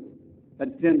 33 crores.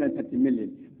 That's 330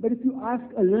 million. But if you ask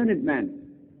a learned man,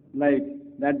 like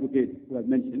the advocate who I've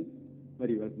mentioned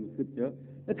very well from the scripture,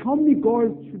 that how many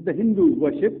gods should the Hindus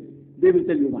worship, they will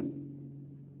tell you 1.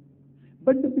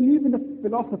 But they believe in a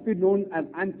philosophy known as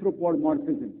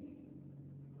anthropomorphism.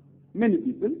 Many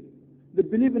people, they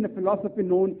believe in a philosophy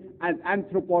known as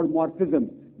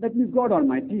anthropomorphism. That means God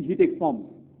Almighty, He takes form.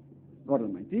 God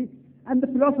Almighty. And the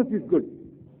philosophy is good.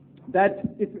 That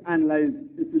if you analyze,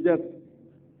 if you just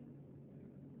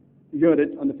hear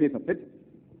it on the face of it,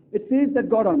 it says that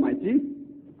God Almighty,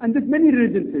 and this many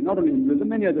religions say, not only Hinduism,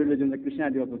 many other religions like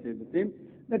Christianity also says the same,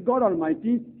 that God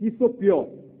Almighty, He's so pure,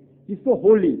 He's so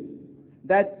holy,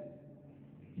 that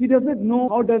He doesn't know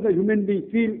how does a human being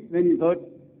feel when he's hurt,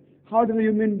 how does a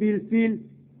human being feel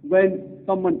when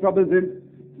someone troubles him.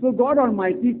 So God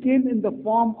Almighty came in the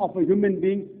form of a human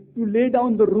being to lay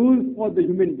down the rules for the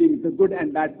human beings, the good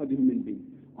and bad for the human being.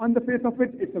 On the face of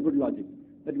it, it's a good logic.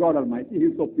 That God Almighty, He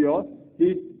is so pure,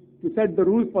 to set the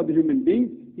rules for the human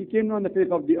being, He came on the face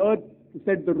of the earth to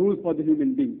set the rules for the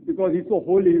human being. Because He's so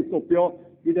holy, He's so pure,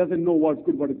 He doesn't know what's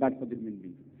good, what is bad for the human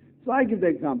being. So I give the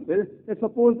example, that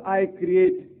suppose I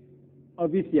create a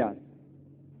VCR,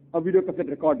 a video cassette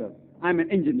recorder. I'm an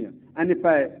engineer. And if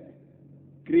I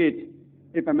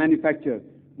manufacture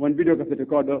one video cassette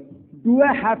recorder, do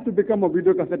I have to become a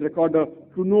video cassette recorder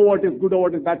to know what is good or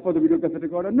what is bad for the video cassette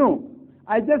recorder? No.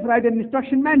 I just write an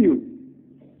instruction manual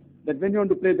that when you want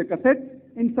to play the cassette,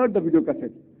 insert the video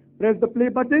cassette. Press the play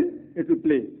button, it will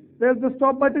play. Press the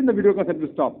stop button, the video cassette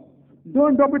will stop.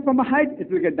 Don't drop it from a height, it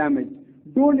will get damaged.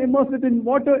 Don't immerse it in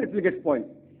water, it will get spoiled.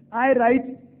 I write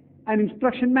an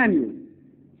instruction manual.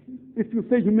 If you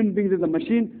say human beings is a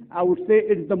machine, I would say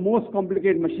it's the most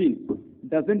complicated machine.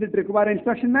 Doesn't it require an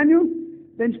instruction manual?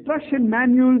 The instruction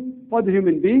manual for the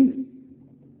human beings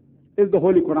is the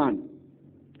Holy Quran.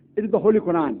 It is the Holy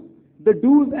Quran. The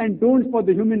do's and don'ts for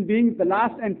the human beings, the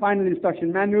last and final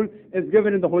instruction manual is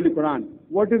given in the Holy Quran.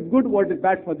 What is good, what is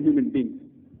bad for the human beings.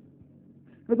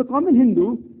 Now the common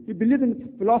Hindu, he believes in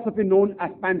a philosophy known as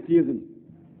pantheism.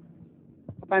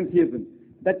 Pantheism.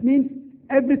 That means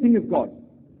everything is God.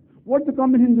 What the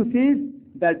common Hindu says,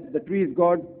 that the tree is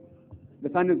God, the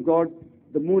sun is God,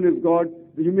 the moon is God,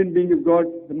 the human being is God,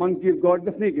 the monkey is God,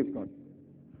 the snake is God.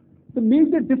 The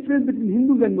major difference between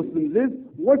Hindus and Muslims is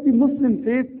what the Muslim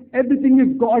says, everything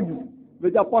is God's,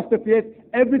 with apostrophe S,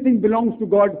 everything belongs to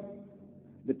God.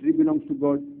 The tree belongs to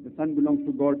God, the sun belongs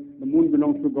to God, the moon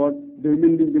belongs to God, the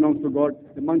human being belongs to God,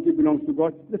 the monkey belongs to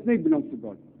God, the snake belongs to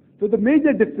God. So the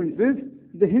major difference is,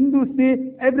 the Hindus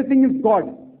say everything is God.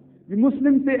 The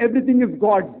Muslims say everything is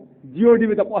God, G-O-D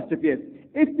with apostrophe S.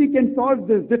 If we can solve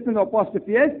this difference of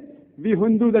apostrophe S, we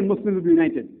Hindus and Muslims will be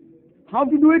united. How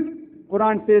to do it?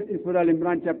 Quran says in Surah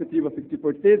Imran chapter 3 verse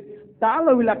 64, it says,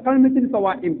 Ta'ala ila kalmatin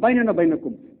sawa'im baynana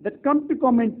baynakum, that come to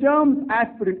common terms as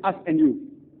per in us and you.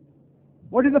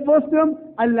 What is the first term?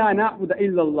 Allah na'budu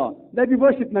illallah, that we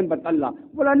worship none but Allah.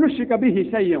 Wala nushrika bihi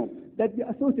shay'an, that we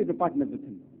associate a partner with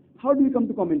Him. How do we come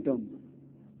to common terms?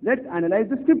 Let's analyze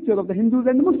the scriptures of the Hindus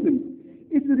and the Muslims.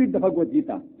 If you read the Bhagavad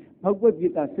Gita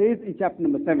says in chapter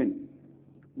number 7,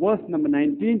 verse number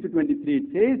 19 to 23, it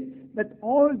says that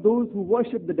all those who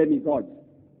worship the demigods,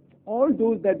 all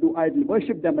those that do idol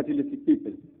worship, the materialistic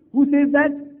people. Who says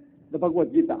that? The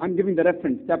Bhagavad Gita. I'm giving the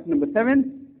reference, chapter number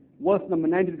 7, verse number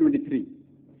 19 to 23.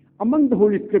 Among the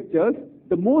holy scriptures,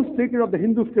 the most sacred of the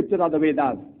Hindu scriptures are the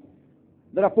Vedas.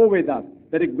 There are 4 Vedas: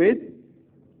 the Rig Veda,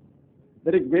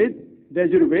 the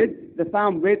Yajur Veda, the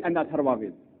Sam Veda, and the Atharva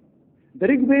Veda. The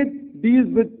Rig Veda deals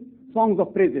with songs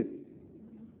of praises.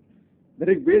 The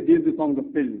Rig Veda deals with songs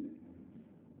of praises.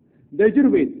 The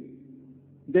Yajur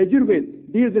Veda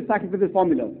deals with sacrificial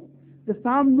formulas. The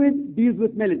Sam Veda deals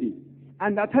with melody.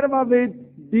 And the Atharva Veda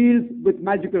deals with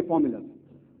magical formulas.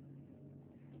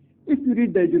 If you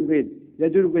read the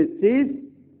Yajur Veda says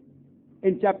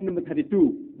in chapter number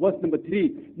 32, verse number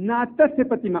 3, Natasya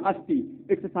Pratima Asti,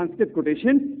 it's a Sanskrit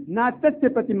quotation, Natasya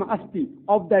Pratima Asti,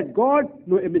 of that God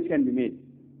no image can be made.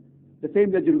 The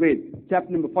same Yajur Veda,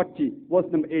 chapter number 40, verse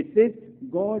number 8 says,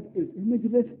 God is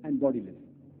imageless and bodiless.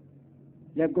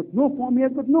 He has got no form, he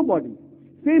has got no body.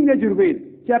 Same Yajur Veda,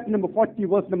 chapter number 40,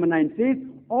 verse number 9 says,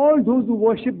 all those who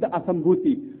worship the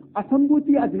Asambhuti.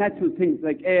 Asambhuti are natural things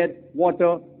like air,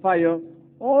 water, fire.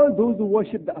 All those who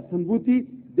worship the Asambhuti,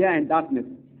 they are in darkness.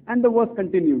 And the verse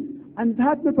continues,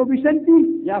 Andhatma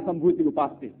Pravishanti, Ya Sambhuti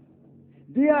Upaste.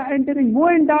 They are entering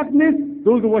more in darkness,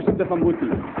 those who worship the Sambhuti.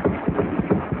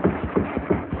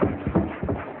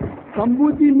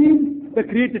 Sambhuti means the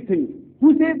created things.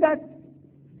 Who says that?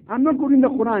 I'm not quoting the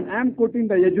Quran, I'm quoting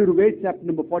the Yajur Veda, chapter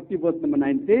number 40, verse number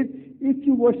 9 says, if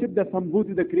you worship the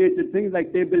Sambhuti, the created things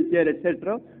like table, chair,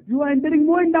 etc., you are entering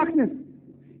more in darkness.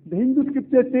 The Hindu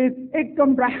scripture says,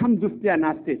 Ekam Braham Dustya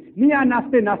Naste, Niya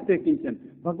Naste Naste Kinchan.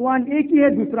 Bhagwan ek hi hai,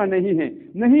 dusra nahi hai.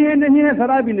 Nahi hai,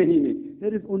 zara bhi nahi hai.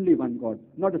 There is only one God,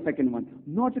 not a second one.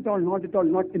 Not at all, not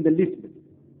in the least bit.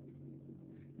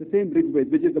 The same Rig Veda,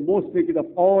 which is the most sacred of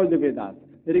all the Vedas.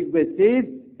 The Rig Veda says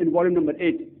in volume number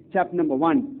 8, chapter number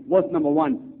 1, verse number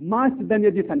 1, Mas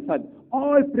Danyadi Sansad,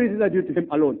 all praises are due to Him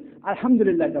alone.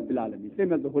 Alhamdulillah Rabbil Alameen.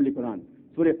 Same as the Holy Quran.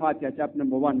 Surah Fatiha, chapter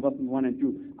number 1, verse number 1 and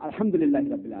 2. Alhamdulillah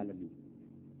Rabbil Alameen.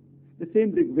 The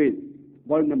same Rig Veda,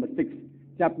 volume number 6,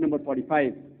 chapter number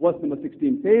 45, verse number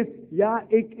 16 says, Ya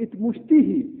ek it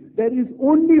mushtihi. There is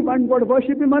only one God,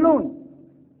 worship Him alone.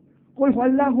 Qul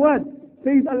Allahu Ahad.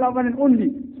 Says Allah one and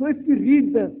only. So if we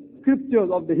read the scriptures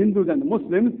of the Hindus and the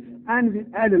Muslims and we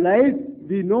analyze,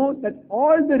 we know that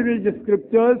all the religious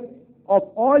scriptures of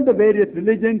all the various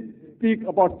religions speak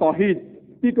about Tawheed,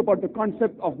 speak about the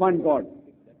concept of one God.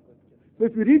 So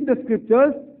if we read the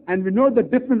scriptures and we know the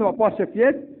difference of apostrophe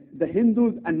S, the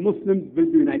Hindus and Muslims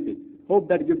will be united. Hope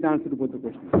that gives the answer to both the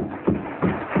questions.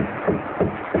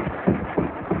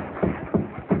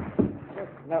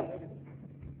 Now,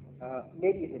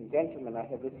 ladies and gentlemen, I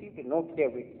have received a note here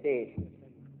which says,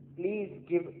 please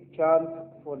give chance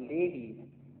for ladies.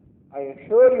 I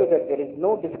assure you that there is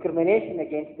no discrimination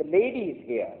against the ladies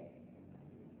here.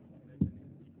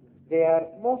 They are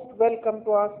most welcome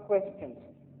to ask questions.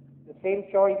 The same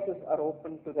choices are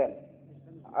open to them.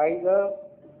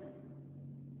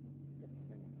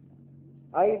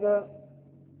 Either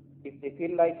if they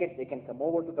feel like it, they can come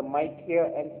over to the mic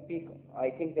here and speak. I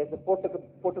think there's a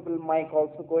portable mic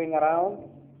also going around,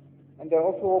 and they're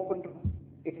also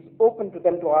it is open to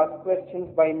them to ask questions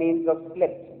by means of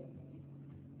slips.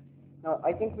 Now,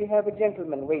 I think we have a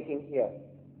gentleman waiting here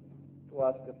to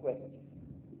ask a question.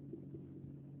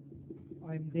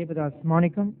 I'm Devadas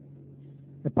Manikam,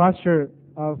 the pastor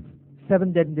of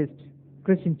Seventh Adventist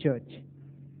Christian Church.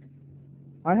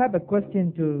 I have a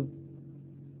question to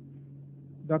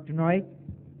Dr. Naik.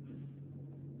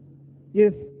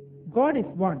 If God is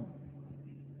one,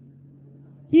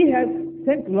 He has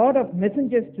sent a lot of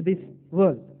messengers to this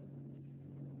world.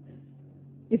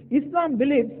 if Islam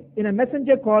believes in a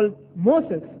messenger called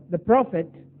Moses, the prophet,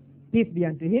 peace be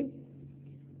unto him,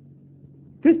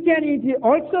 Christianity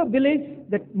also believes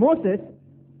that Moses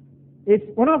is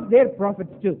one of their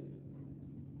prophets too.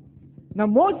 Now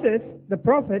Moses, the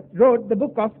prophet, wrote the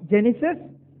book of Genesis,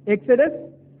 Exodus,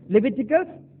 Leviticus,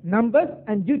 Numbers,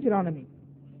 and Deuteronomy.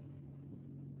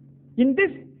 In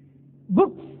these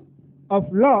books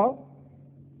of law,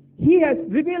 he has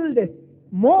revealed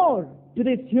more to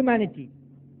this humanity.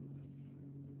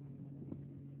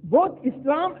 Both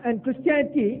Islam and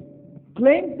Christianity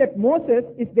claim that Moses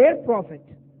is their prophet.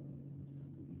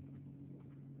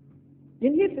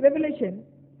 In his revelation,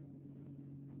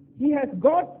 he has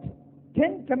got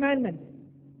 10 commandments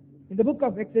in the book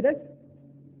of Exodus,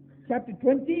 chapter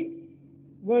 20,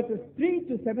 verses 3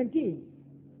 to 17.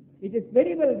 It is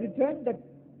very well written that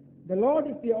the Lord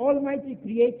is the Almighty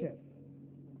Creator.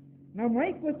 Now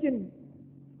my question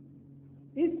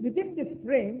is within this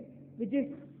frame, which is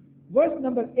verse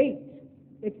number 8,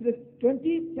 Exodus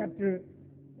 20,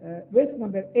 verse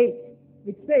number 8,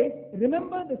 which says,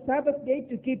 "Remember the Sabbath day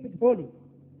to keep it holy,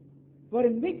 for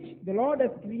in which the Lord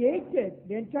has created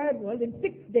the entire world in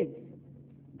 6 days,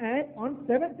 and on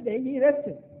 7th day he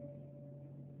rested."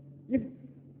 If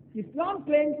Islam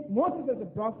claims Moses as a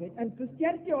prophet, and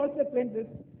Christianity also claims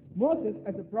Moses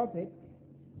as a prophet,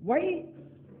 why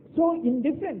so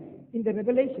indifference in the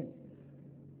revelation?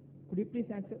 Could you please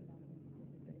answer?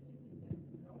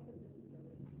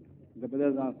 The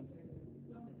brothers asked.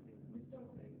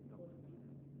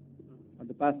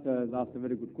 The pastor has asked a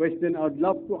very good question. I would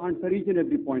love to answer each and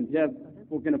every point. He has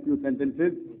spoken a few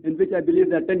sentences in which I believe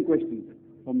there are 10 questions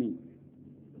for me.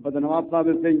 But the Nawab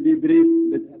Sahib is saying be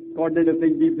brief, the coordinator is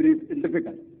saying be brief. It's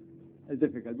difficult. It's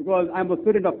difficult because I'm a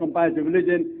student of comparative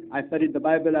religion. I studied the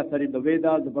Bible, I studied the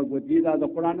Vedas, the Bhagavad Gita, the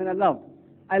Quran, and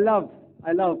I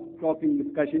love talking,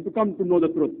 discussion, to come to know the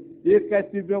truth. Jesus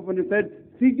Christ, peace be upon him, said,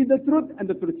 "Seek ye the truth, and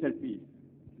the truth shall free you."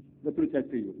 The truth shall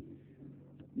free you.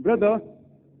 Brother,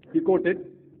 he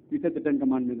said the 10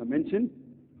 commandments are mentioned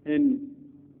in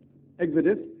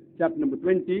Exodus, chapter number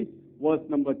 20, verse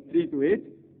number 3 to 8.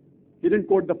 He didn't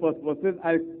quote the first verses.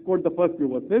 I'll quote the first few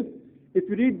verses. If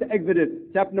you read the Exodus,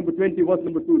 chapter number 20, verse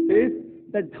number 2 says,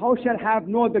 that thou shalt have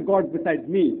no other gods besides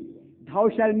me. Thou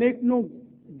shalt make no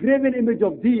graven image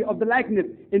of thee, of the likeness,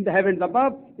 in the heavens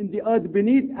above, in the earth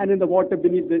beneath, and in the water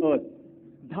beneath the earth.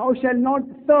 Thou shalt not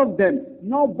serve them,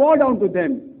 nor bow down to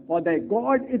them, for thy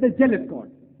God is a jealous God.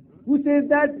 Who says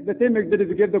that? The same Exodus,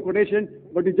 we gave the quotation,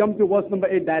 but we jump to verse number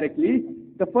 8 directly.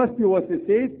 The first few verses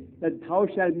says that thou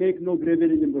shalt make no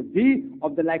graven image of thee,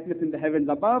 of the likeness in the heavens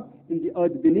above, in the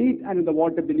earth beneath, and in the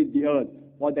water beneath the earth.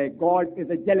 For thy God is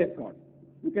a jealous God.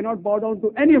 You cannot bow down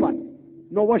to anyone,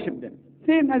 nor worship them.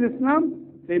 Same as Islam,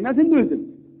 same as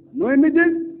Hinduism. No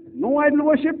images, no idol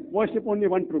worship, worship only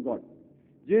one true God.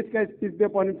 Jesus Christ, peace be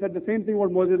upon him, said the same thing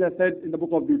what Moses has said in the book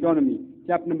of Deuteronomy,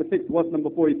 chapter number 6, verse number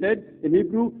 4. He said in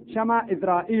Hebrew, "Shama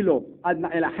Israelo adna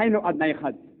elaheinu adna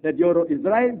echad," that Yoro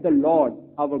Israel, the Lord,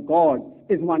 our God,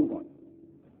 is one God.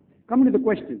 Coming to the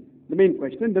question, the main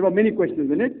question, there were many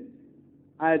questions in it.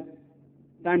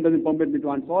 Time doesn't permit me to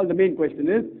answer all. The main question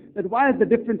is that why is the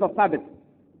difference of Sabbath?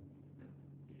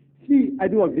 See, I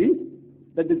do agree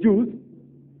that the Jews,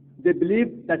 they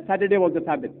believe that Saturday was the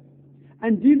Sabbath.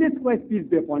 And Jesus Christ, peace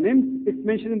be upon him, it's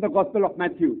mentioned in the Gospel of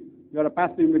Matthew. You are a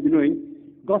pastor, you may be knowing.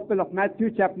 Gospel of Matthew,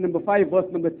 chapter number 5, verse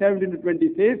number 17 to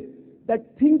 20 says, that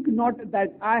think not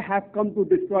that I have come to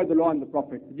destroy the law and the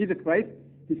prophets. Jesus Christ,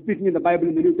 he's speaking in the Bible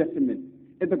in the New Testament,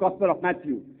 in the Gospel of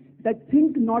Matthew, that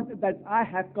think not that I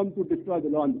have come to destroy the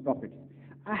law and the prophets.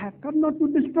 I have come not to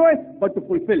destroy, but to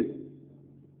fulfill.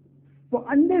 For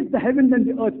unless the heavens and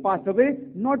the earth pass away,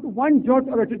 not one jot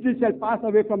or a tittle shall pass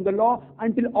away from the law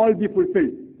until all be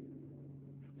fulfilled.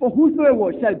 For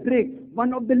whosoever shall break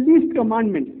one of the least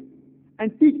commandments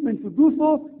and teach men to do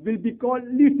so will be called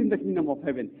least in the kingdom of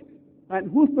heaven.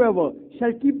 And whosoever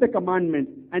shall keep the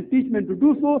commandments and teach men to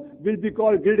do so will be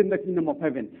called great in the kingdom of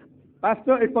heaven.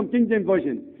 Pastor, it's from King James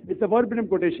Version. It's a verbatim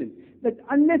quotation. That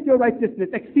unless your righteousness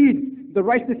exceeds the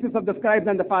righteousness of the scribes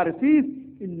and the Pharisees,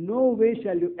 in no way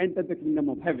shall you enter the kingdom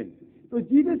of heaven. So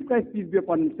Jesus Christ, peace be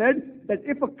upon him, said that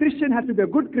if a Christian has to be a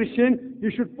good Christian, he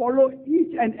should follow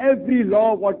each and every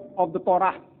law of the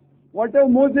Torah. Whatever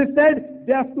Moses said,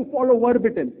 they have to follow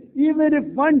verbatim. Even if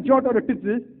one jot or a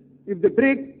tittle, if they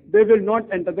break, they will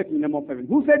not enter the kingdom of heaven.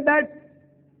 Who said that?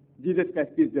 Jesus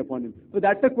Christ, peace be upon him. So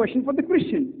that's a question for the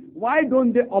Christian. Why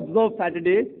don't they observe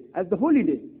Saturday as the holy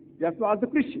day? You have to ask the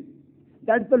Christian.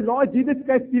 That's the law Jesus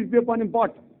Christ, peace be upon him,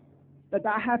 brought. That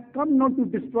I have come not to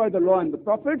destroy the law and the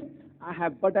prophets,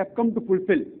 but I have come to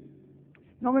fulfill.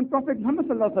 Now when Prophet Muhammad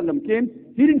came,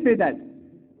 he didn't say that.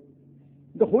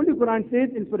 The Holy Quran says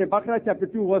in Surah Baqarah chapter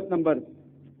 2 verse number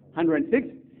 106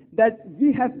 that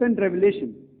we have sent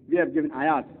revelation, we have given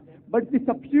ayat, but we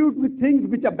substitute with things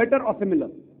which are better or similar.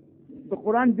 The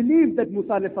Quran believes that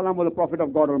Musa alayhi salam was a prophet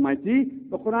of God Almighty.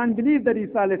 The Quran believes that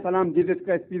Eesa alayhi salam, Jesus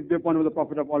Christ, peace be upon him, was a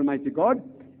prophet of Almighty God.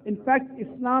 In fact,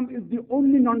 Islam is the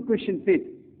only non-Christian faith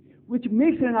which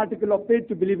makes an article of faith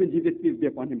to believe in Jesus, peace be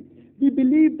upon him. We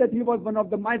believe that he was one of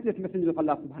the mightiest messengers of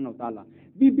Allah subhanahu wa ta'ala.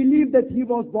 We believe that he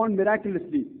was born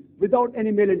miraculously without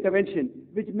any male intervention,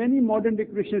 which many modern day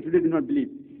Christians today do not believe.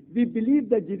 We believe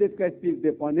that Jesus Christ, peace be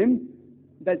upon him,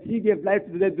 that he gave life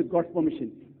to the dead with God's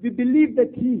permission. We believe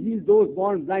that he healed those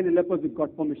born blind and lepers with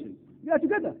God's permission. We are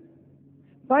together.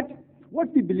 But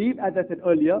what we believe, as I said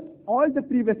earlier, all the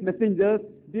previous messengers,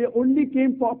 they only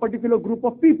came for a particular group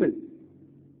of people.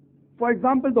 For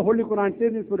example, the Holy Quran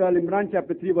says in Surah Imran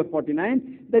chapter 3 verse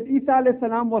 49 that Eesa alayhi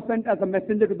salam was sent as a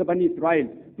messenger to the Bani Israel,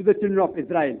 to the children of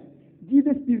Israel.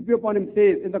 Jesus, peace be upon him,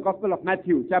 says in the Gospel of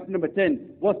Matthew chapter number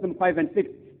 10 verse number 5 and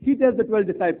 6, he tells the 12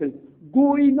 disciples,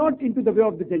 go ye not into the way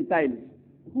of the Gentiles.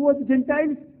 Who are the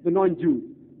Gentiles? The non-Jews,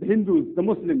 the Hindus, the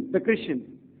Muslims, the Christians.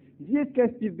 Jesus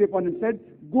Christ, peace be upon him, said,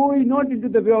 go ye not into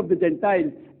the way of the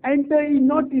Gentiles, enter ye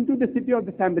not into the city of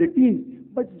the Samaritans,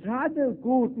 but rather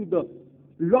go to the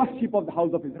lost sheep of the house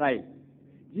of Israel.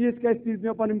 Jesus Christ, peace be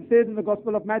upon him, says in the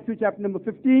Gospel of Matthew chapter number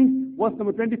 15, verse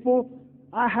number 24,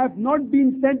 I have not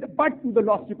been sent but to the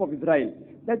lost sheep of Israel.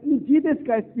 That means Jesus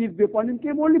Christ, peace be upon him,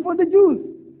 came only for the Jews,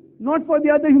 not for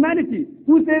the other humanity.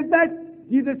 Who says that?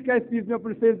 Jesus Christ, peace be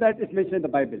upon him, says that. It's mentioned in the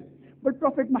Bible. But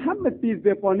Prophet Muhammad, peace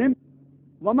be upon him,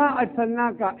 وَمَا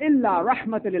أَرْسَلْنَاكَ إِلَّا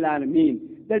رَحْمَةً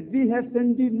لِلْعَالَمِينَ, that we have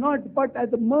sent thee not but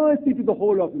as a mercy to the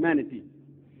whole of humanity.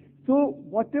 So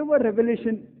whatever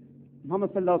revelation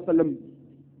Muhammad sallallahu alaihi wasallam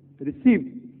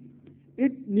received,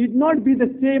 it need not be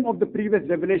the same of the previous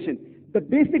revelation. The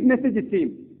basic message is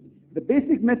same. The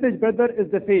basic message, brother,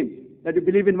 is the same. That you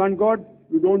believe in one God,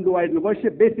 you don't do idol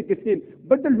worship, basic is same.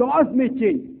 But the laws may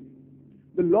change.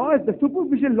 The laws, the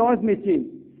superficial laws may change.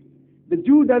 The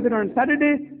Jew does it on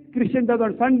Saturday, Christian does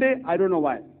on Sunday, I don't know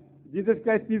why. Jesus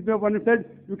Christ, peace be upon him, said,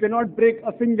 you cannot break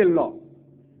a single law.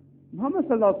 Muhammad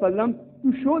sallallahu alaihi wasallam,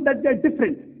 to show that they are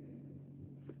different.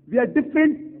 We are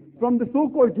different from the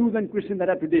so-called Jews and Christians that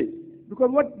are today. Because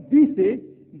what we say,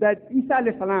 that Eesa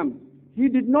alayhi salam, he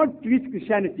did not preach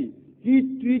Christianity. He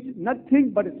preached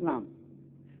nothing but Islam.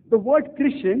 The word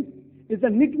Christian is a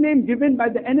nickname given by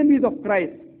the enemies of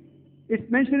Christ. It's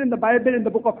mentioned in the Bible in the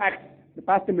book of Acts. The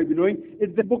pastor may be knowing.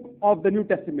 It's the book of the New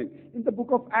Testament. In the book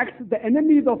of Acts, the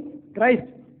enemies of Christ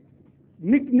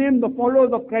nickname the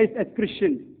followers of Christ as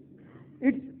Christians.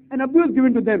 It's an abuse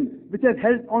given to them, which has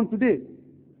held on today.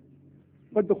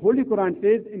 But the Holy Quran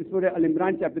says in Surah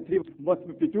Al-Imran chapter 3 verse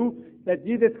 52 that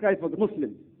Jesus Christ was a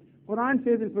Muslim. Quran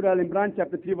says in Surah Al-Imran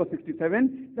chapter 3 verse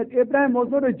 67 that Abraham was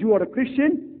not a Jew or a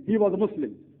Christian, he was a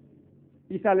Muslim.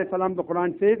 Eesa alayhi salam, the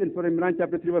Quran says in Surah Imran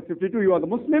chapter 3 verse 52, he was a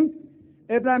Muslim.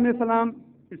 Abraham alayhi salam,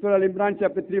 in Surah Al-Imran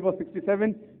chapter 3 verse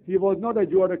 67, he was not a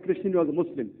Jew or a Christian, he was a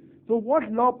Muslim. So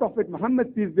what law Prophet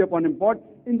Muhammad, peace be upon him, brought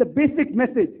in the basic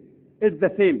message is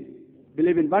the same.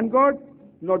 Believe in one God,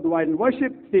 not do idol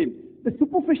worship, same. The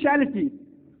superficiality,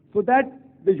 so that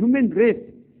the human race,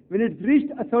 when it's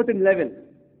reached a certain level,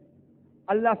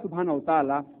 Allah subhanahu wa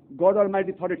ta'ala, God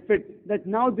Almighty thought it fit that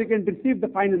now they can receive the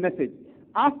final message.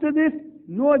 After this,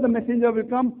 no other messenger will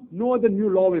come, no other new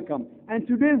law will come. And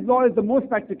today's law is the most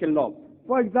practical law.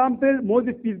 For example,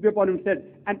 Moses, peace be upon him, said,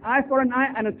 an eye for an eye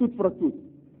and a tooth for a tooth.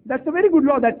 That's a very good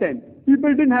law that time. People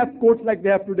didn't have courts like they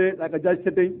have today, like a judge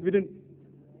sitting. We didn't.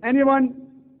 Anyone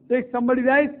takes somebody's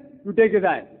eyes, you take his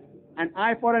eye. An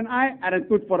eye for an eye and a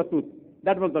tooth for a tooth.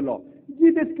 That was the law.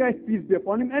 Jesus Christ, peace be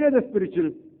upon him, another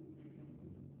spiritual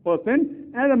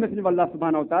person, another messenger of Allah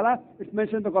subhanahu wa ta'ala. It's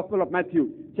mentioned in the Gospel of Matthew,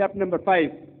 chapter number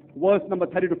 5, verse number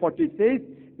 30 to 40. It says,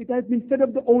 it has been said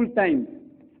of the old times,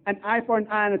 an eye for an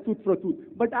eye and a tooth for a tooth.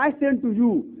 But I say unto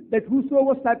you, that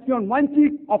whosoever slaps you on one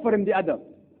cheek, offer him the other.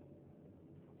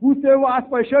 Whosoever asks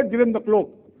for a shirt, give him the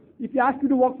cloak. If he asks you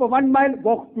to walk for 1 mile,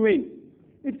 walk 2 in.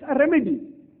 It's a remedy.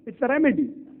 It's a remedy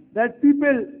that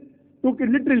people took it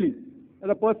literally. As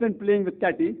a person playing with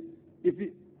catty, if he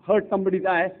hurt somebody's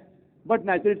eye, but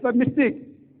naturally it's a mistake.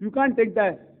 You can't take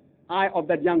the eye of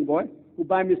that young boy who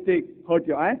by mistake hurt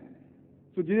your eye.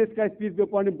 So Jesus Christ, peace be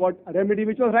upon him, brought a remedy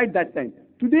which was right that time.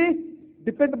 Today,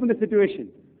 depends upon the situation.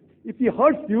 If he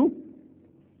hurts you,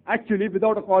 actually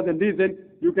without a cause and reason,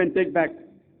 you can take back.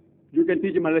 You can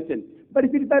teach him a lesson. But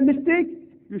if it is by mistake,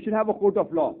 you should have a court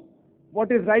of law.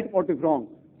 What is right, what is wrong.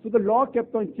 So the law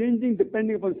kept on changing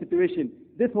depending upon the situation.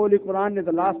 This Holy Quran is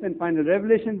the last and final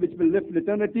revelation which will live till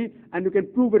eternity, and you can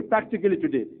prove it practically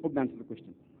today. Hope that answers the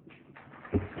question.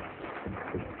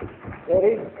 There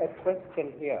is a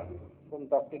question here from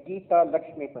Dr. Geeta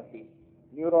Lakshmipati,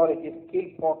 neurologist,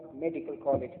 Kilpatrick Medical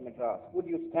College, Madras. Would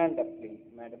you stand up, please,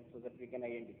 madam, so that we can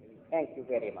identify you? Thank you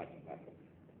very much, madam.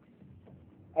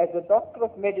 As a doctor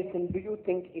of medicine, do you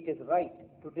think it is right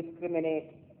to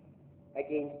discriminate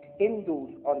against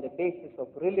Hindus on the basis of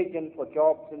religion for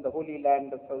jobs in the Holy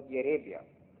Land of Saudi Arabia?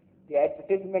 The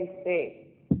advertisements say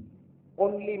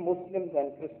only Muslims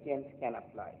and Christians can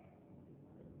apply.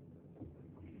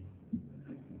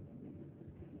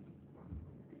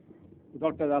 The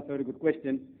doctor asked a very good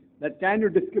question, that can you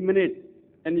discriminate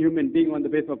any human being on the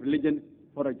basis of religion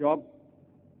for a job?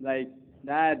 Like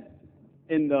that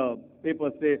in the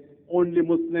papers say only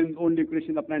Muslims, only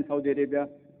Christians apply in Saudi Arabia.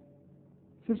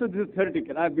 So this is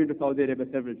theoretical. I've been to Saudi Arabia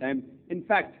several times. In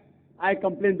fact, I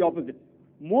complain the opposite.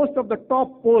 Most of the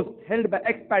top posts held by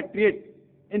expatriates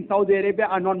in Saudi Arabia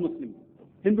are non-Muslims,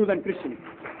 Hindus and Christians.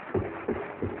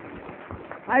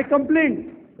 I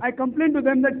complained to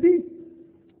them that, see,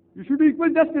 you should do equal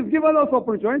justice, give us also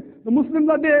opportunity. The Muslims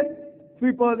are there,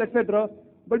 sweepers, etc.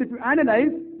 But if you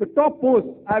analyze the top posts,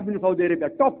 I have been to Saudi Arabia,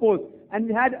 top posts, and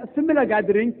we had a similar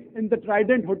gathering in the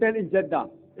Trident Hotel in Jeddah.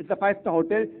 It's a 5-star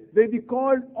hotel where we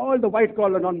called all the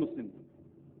white-collar non-Muslims.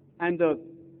 And the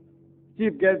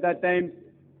chief guest that time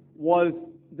was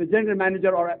the general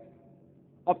manager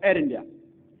of Air India.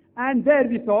 And there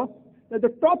we saw that the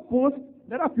top post,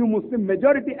 there are few Muslims,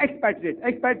 majority expatriates.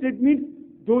 Expatriate means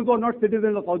those who are not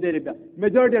citizens of Saudi Arabia.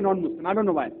 Majority are non-Muslim. I don't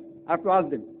know why. I have to ask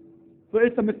them. So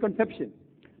it's a misconception.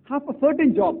 For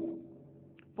certain jobs,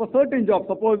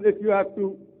 suppose if you have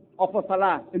to offer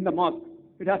salah in the mosque,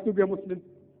 it has to be a Muslim.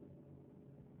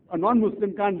 A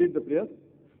non-Muslim can't lead the prayers.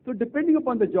 So depending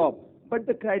upon the job, but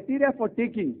the criteria for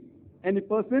taking any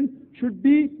person should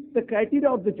be the criteria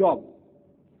of the job.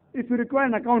 If you require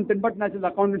an accountant, but natural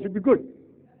accountant should be good.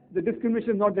 The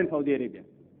discrimination is not there in Saudi Arabia.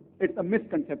 It's a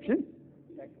misconception.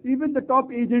 Even the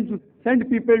top agents who send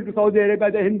people to Saudi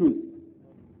Arabia, they're Hindus.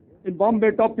 In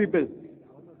Bombay, top people.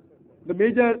 The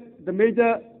major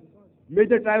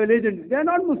travel agents, they are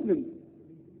not Muslims.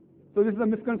 So this is a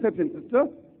misconception, sister.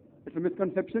 It's a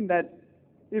misconception that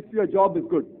if your job is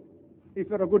good, if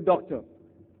you're a good doctor,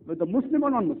 whether Muslim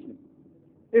or non-Muslim,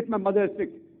 if my mother is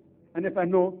sick, and if I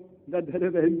know that there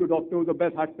is a Hindu doctor who's the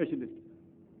best heart specialist,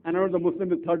 and I know the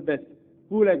Muslim is third best,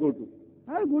 who will I go to?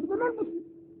 I'll go to the non-Muslim.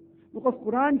 Because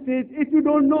Quran says, if you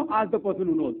don't know, ask the person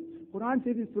who knows. Quran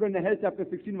says in Surah Nahl chapter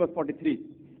 16 verse 43,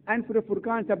 and Surah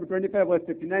Furqan chapter 25 verse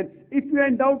 59, if you are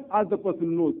in doubt, ask the person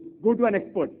who knows. Go to an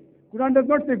expert. Quran does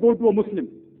not say go to a Muslim.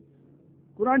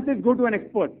 Quran says go to an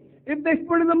expert. If the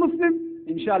expert is a Muslim,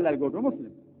 inshallah I'll go to a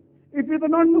Muslim. If he's a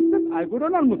non-Muslim, I'll go to a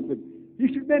non-Muslim. He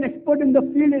should be an expert in the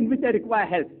field in which I require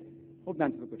help. Hope that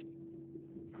answers the question.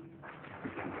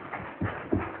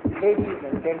 Ladies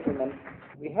and gentlemen,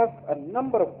 we have a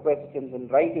number of questions in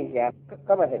writing here.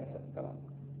 Come ahead, sir. Come on.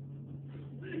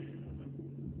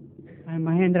 I am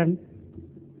Mahendran,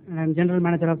 and I am General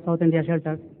Manager of South India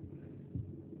Shelters.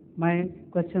 My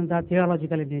questions are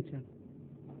theological in nature.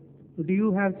 Do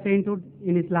you have sainthood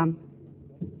in Islam?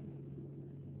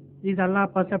 Is Allah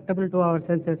perceptible to our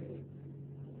senses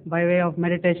by way of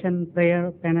meditation,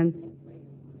 prayer, penance?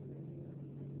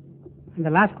 And the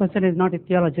last question is not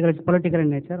theological, it's political in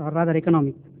nature, or rather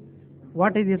economic.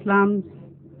 What is Islam's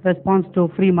response to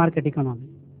free market economy?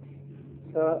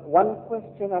 Sir, one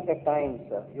question at a time,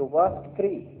 sir. You've asked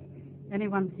three.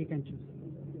 Anyone he can choose.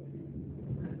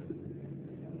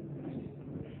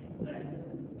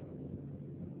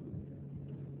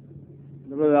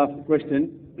 The brother asked a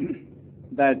question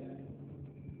that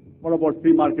what about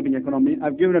free marketing economy?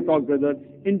 I've given a talk, brother.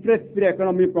 Interest-free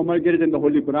economy promulgated in the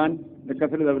Holy Quran. The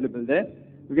cassette is available there.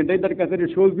 You can take that cassette.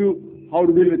 It shows you how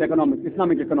to deal with economics,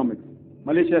 Islamic economics.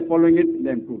 Malaysia is following it.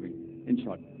 They're improving, in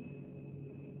short.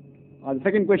 The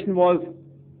second question was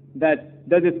that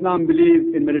does Islam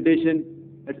believe in meditation,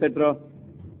 etc.?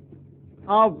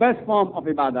 Our best form of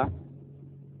ibadah,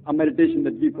 a meditation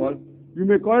that we call, you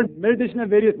may call it meditation have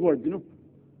various words,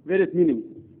 various meanings.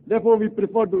 Therefore, we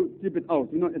prefer to keep it out.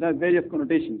 It has various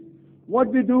connotations. What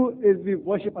we do is we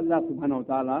worship Allah subhanahu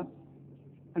wa ta'ala,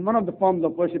 and one of the forms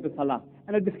of worship is salah.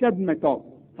 And I described in my talk,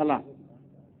 salah,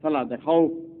 that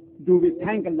how do we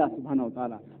thank Allah subhanahu wa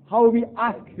ta'ala, how we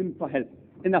ask Him for help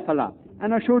in a salah.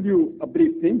 And I showed you a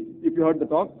brief thing, if you heard the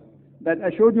talk, that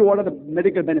I showed you what are the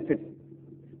medical benefits.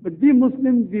 But we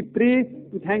Muslims, we pray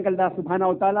to thank Allah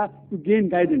subhanahu wa ta'ala to gain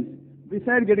guidance.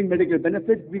 Besides getting medical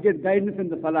benefits, we get guidance in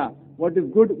the salah. What is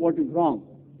good, what is wrong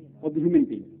for the human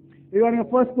being. Regarding the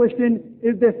first question,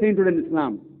 is there sainthood in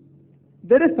Islam?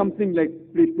 There is something like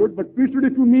priesthood, but priesthood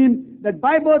if you mean that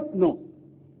by birth, no.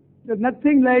 There's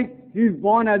nothing like he is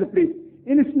born as a priest.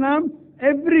 In Islam,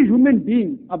 every human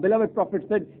being, our beloved Prophet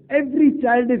said, every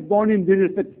child is born in Dhul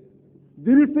Fitr.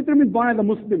 Dhul Fitr means born as a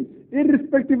Muslim.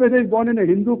 Irrespective whether he is born in a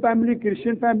Hindu family,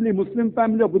 Christian family, Muslim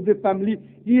family or Buddhist family,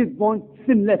 he is born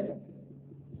sinless.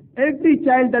 Every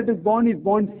child that is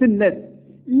born sinless.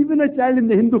 Even a child in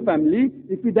the Hindu family,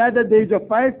 if he dies at the age of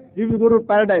 5, he will go to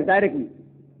paradise directly.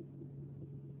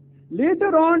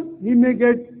 Later on, he may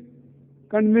get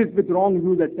convinced with wrong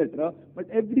views, etc. But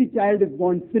every child is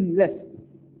born sinless.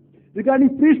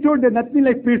 Regarding priesthood, there is nothing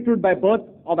like priesthood by birth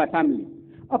or by family.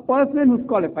 A person who is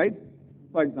qualified,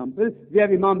 for example, we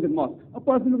have imams in mosque. A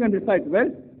person who can recite well,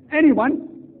 anyone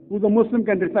who is a Muslim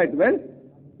can recite well,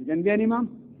 he can be an imam.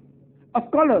 A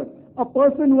scholar, a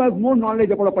person who has more knowledge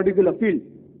about a particular field,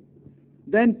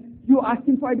 then you ask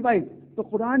him for advice. The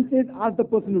Quran says, ask the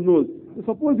person who knows. So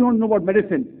suppose you want to know about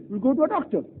medicine, you go to a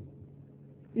doctor.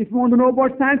 If you want to know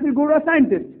about science, you go to a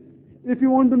scientist. If you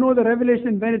want to know the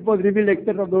revelation, when it was revealed,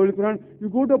 etc. of the Holy Quran, you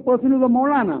go to a person who's a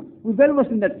Maulana, who's well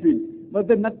versed in that field. But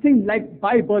there's nothing like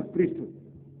by birth priesthood.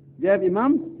 We have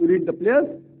imams who lead the prayers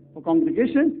for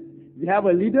congregation. We have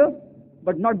a leader,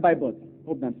 but not by birth.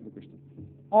 Hope that answers the question.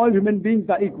 All human beings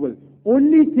are equal.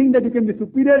 Only thing that you can be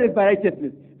superior is by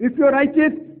righteousness. If you're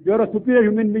righteous, you're a superior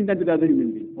human being than the other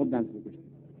human being. Hope that answers the question.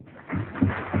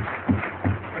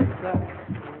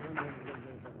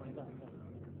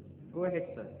 Go ahead,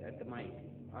 sir, at the mic.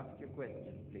 Ask your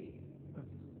question, please.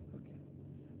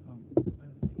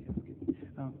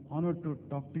 Honored to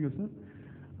talk to you, sir.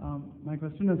 My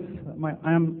question is,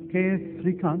 I am K.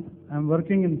 Srikanth. I am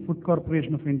working in Food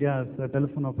Corporation of India as a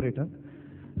telephone operator.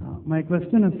 My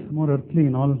question is more earthly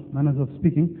in all manners of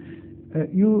speaking.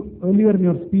 You earlier in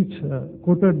your speech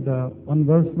quoted one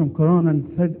verse from Quran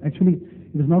and said actually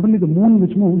it is not only the moon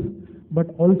which moves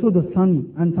but also the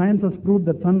sun, and science has proved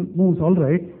that sun moves all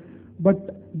right, but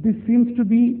this seems to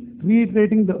be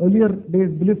reiterating the earlier days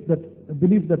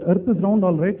belief that earth is round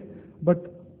all right,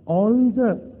 but all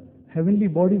the heavenly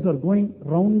bodies are going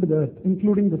round the earth,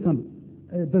 including the sun.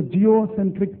 The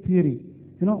geocentric theory,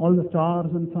 all the stars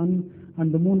and sun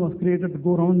and the moon was created to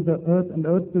go around the earth, and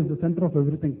earth is the center of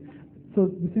everything. So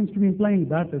this seems to be implying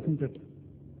that, isn't it?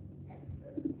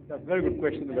 That's a very good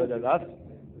question the brother has asked.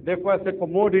 Therefore, I said for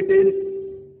more details,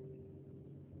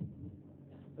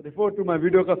 refer to my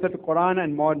video cassette Quran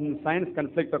and Modern Science,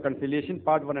 Conflict or Conciliation,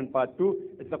 Part 1 and Part 2.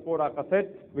 It's a 4-hour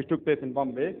cassette which took place in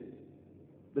Bombay.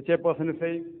 The chairperson is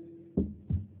saying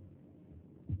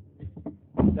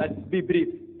that be brief.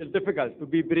 It's difficult to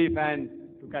be brief and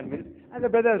to convince. And the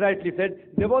brother rightly said,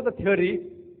 there was a theory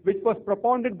which was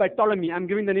propounded by Ptolemy, I'm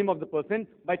giving the name of the person,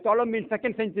 by Ptolemy in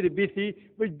 2nd century BC,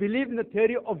 which believed in the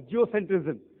theory of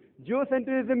geocentrism.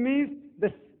 Geocentrism means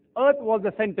the Earth was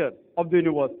the center of the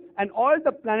universe, and all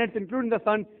the planets, including the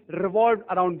sun, revolved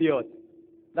around the Earth.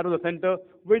 That was the center,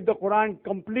 which the Quran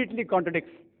completely contradicts.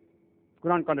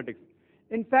 Quran contradicts.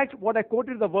 In fact, what I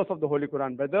quoted is a verse of the Holy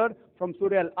Quran, brother, from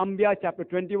Surah Al-Anbiya, chapter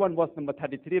 21, verse number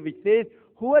 33, which says,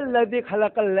 هُوَ الَّذِي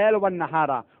خَلَقَ اللَّيْلَ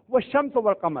وَالنَّهَارَ وَالشَّمْسَ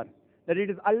وَالْقَمَرَ. That it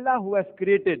is Allah who has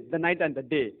created the night and the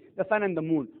day, the sun and the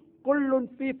moon. كُلٌّ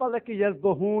فِي فَلَكِ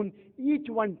يَسْبَحُونَ. Each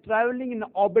one traveling in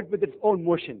orbit with its own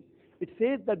motion. It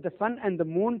says that the sun and the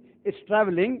moon is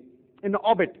traveling in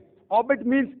orbit. Orbit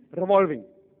means revolving.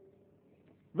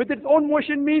 With its own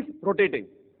motion means rotating.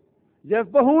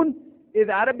 Yasbahun is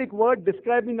an Arabic word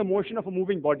describing the motion of a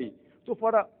moving body. So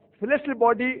for a celestial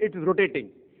body, it is rotating.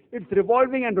 It's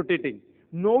revolving and rotating.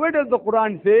 Nowhere does the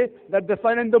Quran say that the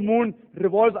sun and the moon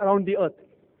revolves around the earth.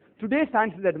 Today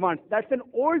science is advanced. That's an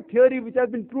old theory which has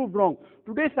been proved wrong.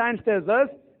 Today science tells us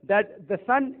that the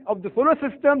sun of the solar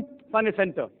system, sun is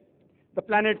center. The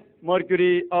planets,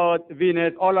 Mercury, Earth,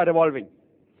 Venus, all are revolving.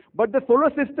 But the solar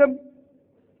system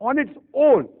on its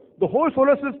own, the whole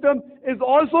solar system is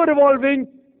also revolving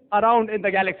around in the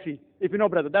galaxy. If you know,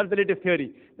 brother, that's the latest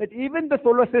theory. That even the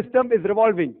solar system is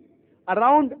revolving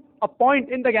around a point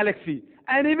in the galaxy.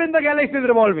 And even the galaxy is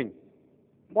revolving.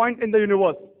 Point in the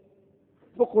universe.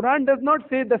 So Quran does not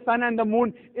say the sun and the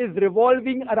moon is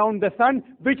revolving around the sun,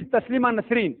 which Taslima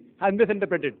Nasreen has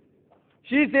misinterpreted.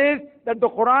 She says that the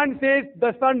Quran says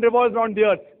the sun revolves around the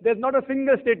earth. There's not a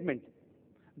single statement.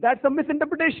 That's a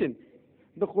misinterpretation.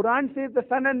 The Quran says the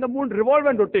sun and the moon revolve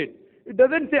and rotate. It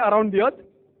doesn't say around the earth.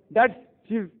 That's,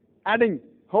 she's adding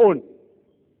her own.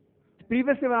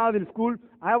 Previously when I was in school,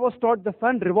 I was taught the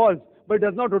sun revolves, but it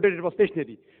does not rotate, it was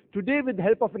stationary. Today with the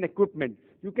help of an equipment,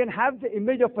 you can have the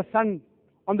image of a sun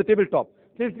on the tabletop.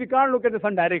 Since we can't look at the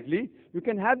sun directly, you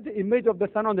can have the image of the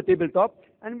sun on the tabletop,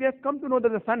 and we have come to know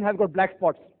that the sun has got black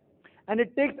spots. And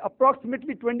it takes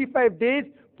approximately 25 days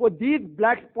for these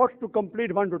black spots to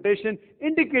complete one rotation,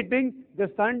 indicating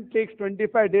the sun takes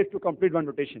 25 days to complete one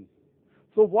rotation.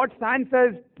 So what science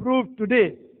has proved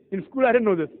today, in school I didn't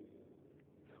know this,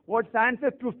 what science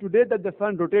has proved today that the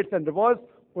sun rotates and revolves,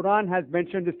 Quran has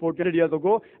mentioned this 400 years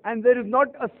ago, and there is not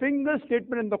a single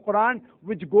statement in the Quran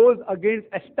which goes against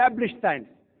established science.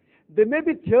 There may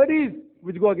be theories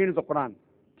which go against the Quran,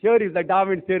 theories like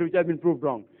Darwin's theory which has been proved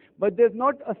wrong, but there's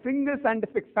not a single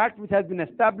scientific fact which has been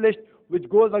established which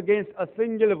goes against a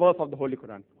single verse of the Holy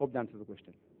Quran. Hope that answers the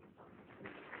question.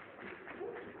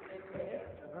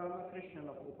 Ramakrishnan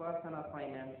of Upasana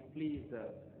Finance, please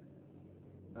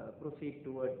proceed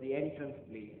towards the entrance,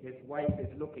 please. His wife is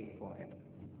looking for him.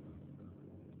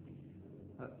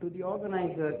 To the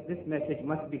organizers, this message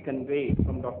must be conveyed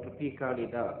from Dr. P.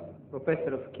 Kalidas,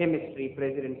 Professor of Chemistry,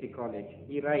 Presidency College.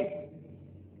 He writes,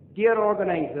 "Dear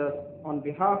organizers, on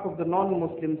behalf of the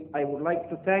non-Muslims, I would like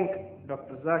to thank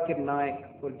Dr. Zakir Naik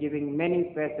for giving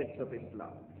many facets of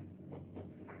Islam.